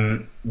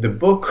 The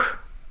book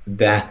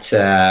that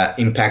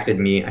impacted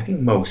me, I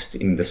think, most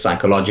in the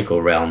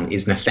psychological realm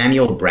is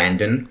Nathaniel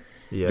Branden,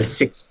 The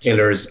 6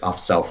 Pillars of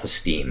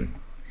Self-Esteem.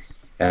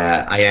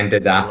 I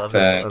ended up.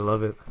 I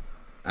love it.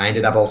 I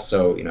ended up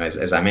also,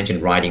 as I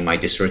mentioned, writing my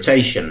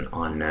dissertation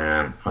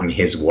on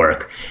his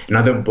work.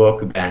 Another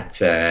book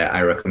that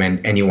I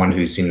recommend anyone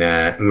who's in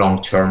a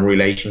long-term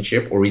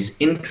relationship or is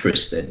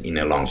interested in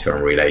a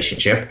long-term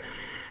relationship.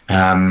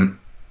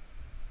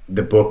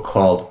 The book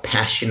called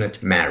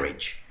Passionate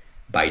Marriage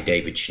by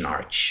David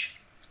Schnarch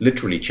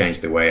literally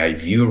changed the way I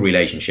view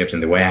relationships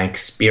and the way I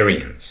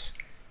experience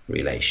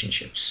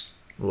relationships.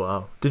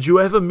 Wow. Did you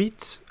ever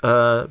meet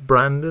Nathaniel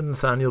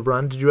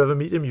Branden? Did you ever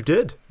meet him? You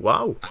did?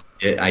 Wow.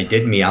 I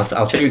did meet.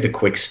 I'll tell you the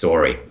quick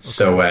story. Okay.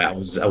 So I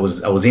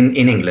was in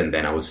England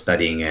then. I was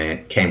studying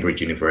at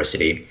Cambridge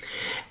University,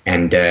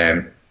 and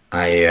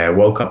I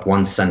woke up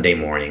one Sunday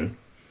morning,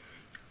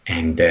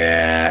 and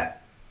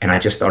I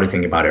just started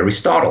thinking about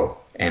Aristotle.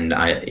 And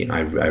I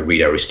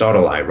read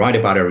Aristotle. I write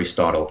about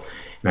Aristotle,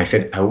 and I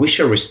said, I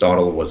wish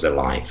Aristotle was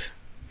alive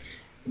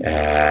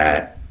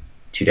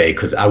today,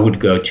 because I would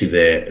go to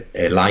the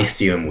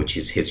Lyceum, which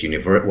is his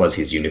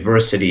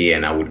university,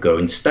 and I would go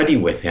and study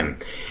with him,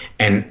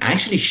 and I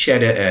actually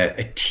shed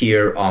a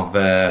tear of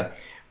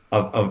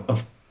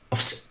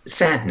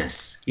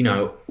sadness.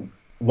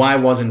 Why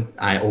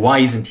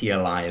isn't he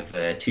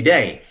alive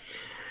today?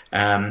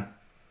 And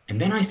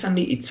then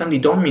it suddenly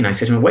dawned on me, and I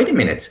said, wait a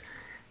minute,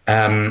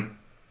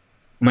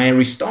 my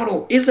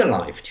Aristotle is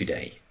alive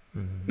today.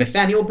 Mm-hmm.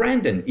 Nathaniel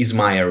Branden is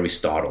my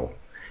Aristotle.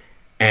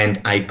 And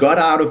I got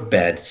out of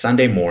bed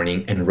Sunday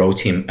morning and wrote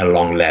him a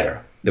long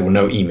letter. There were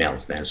no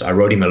emails then, so I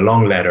wrote him a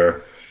long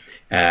letter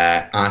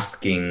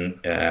asking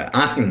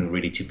him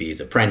really to be his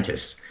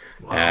apprentice.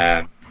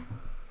 Wow.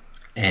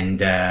 And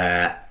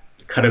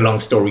cut a long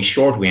story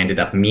short, we ended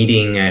up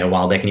meeting a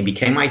while back, and he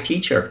became my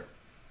teacher.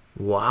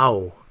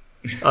 Wow.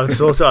 I'm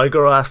so sorry, I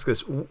got to ask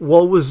this.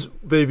 What was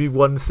maybe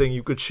one thing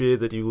you could share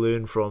that you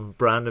learned from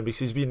Branden? Because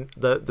he's been,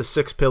 the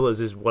 6 Pillars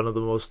is one of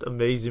the most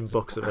amazing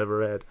books I've ever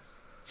read.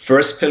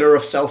 First pillar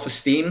of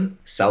self-esteem,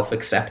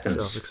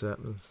 self-acceptance.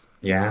 Self-acceptance.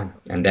 Yeah,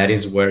 and that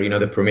is where,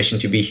 the permission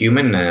to be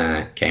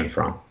human came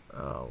from.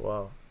 Oh,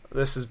 wow.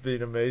 This has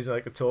been amazing.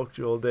 I could talk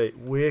to you all day.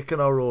 Where can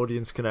our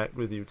audience connect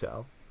with you,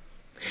 Tal?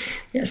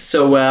 Yeah,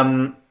 so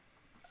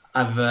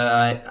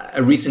I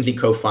recently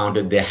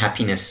co-founded the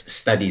Happiness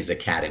Studies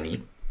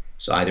Academy.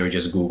 So either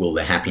just Google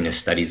the Happiness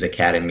Studies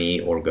Academy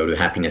or go to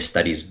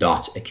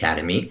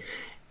happinessstudies.academy.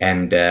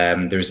 And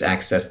there's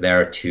access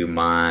there to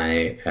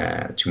my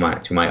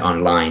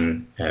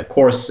online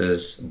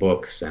courses,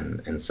 books,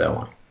 and so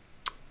on.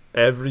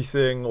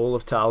 Everything, all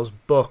of Tal's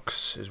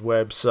books, his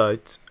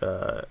website,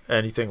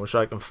 anything which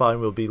I can find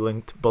will be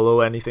linked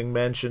below. Anything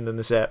mentioned in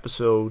this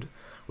episode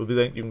will be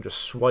linked. You can just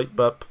swipe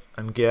up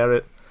and get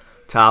it.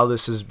 Tal,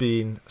 this has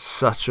been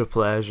such a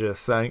pleasure.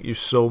 Thank you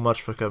so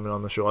much for coming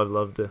on the show. I've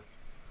loved it.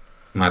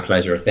 My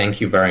pleasure. Thank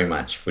you very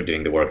much for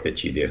doing the work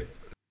that you do.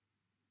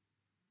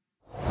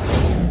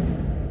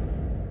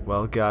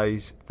 Well,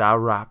 guys, that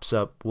wraps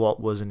up what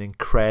was an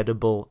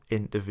incredible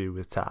interview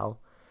with Tal.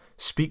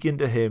 Speaking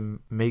to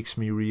him makes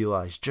me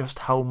realise just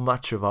how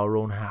much of our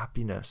own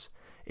happiness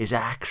is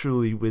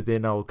actually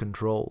within our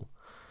control.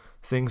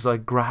 Things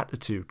like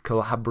gratitude,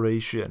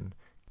 collaboration,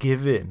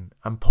 giving,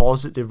 and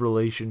positive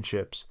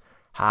relationships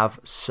have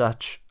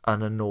such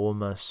an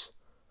enormous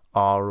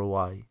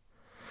ROI.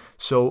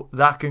 So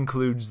that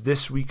concludes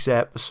this week's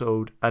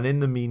episode, and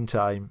in the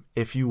meantime,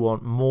 if you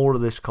want more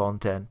of this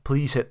content,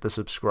 please hit the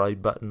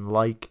subscribe button,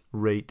 like,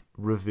 rate,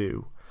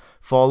 review.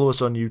 Follow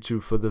us on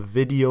YouTube for the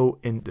video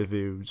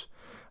interviews,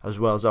 as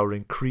well as our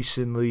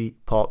increasingly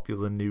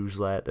popular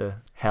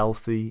newsletter,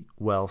 Healthy,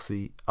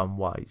 Wealthy and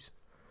Wise.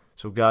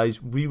 So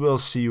guys, we will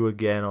see you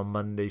again on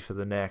Monday for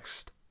the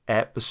next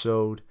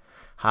episode.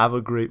 Have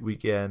a great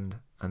weekend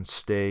and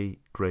stay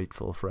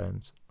grateful,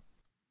 friends.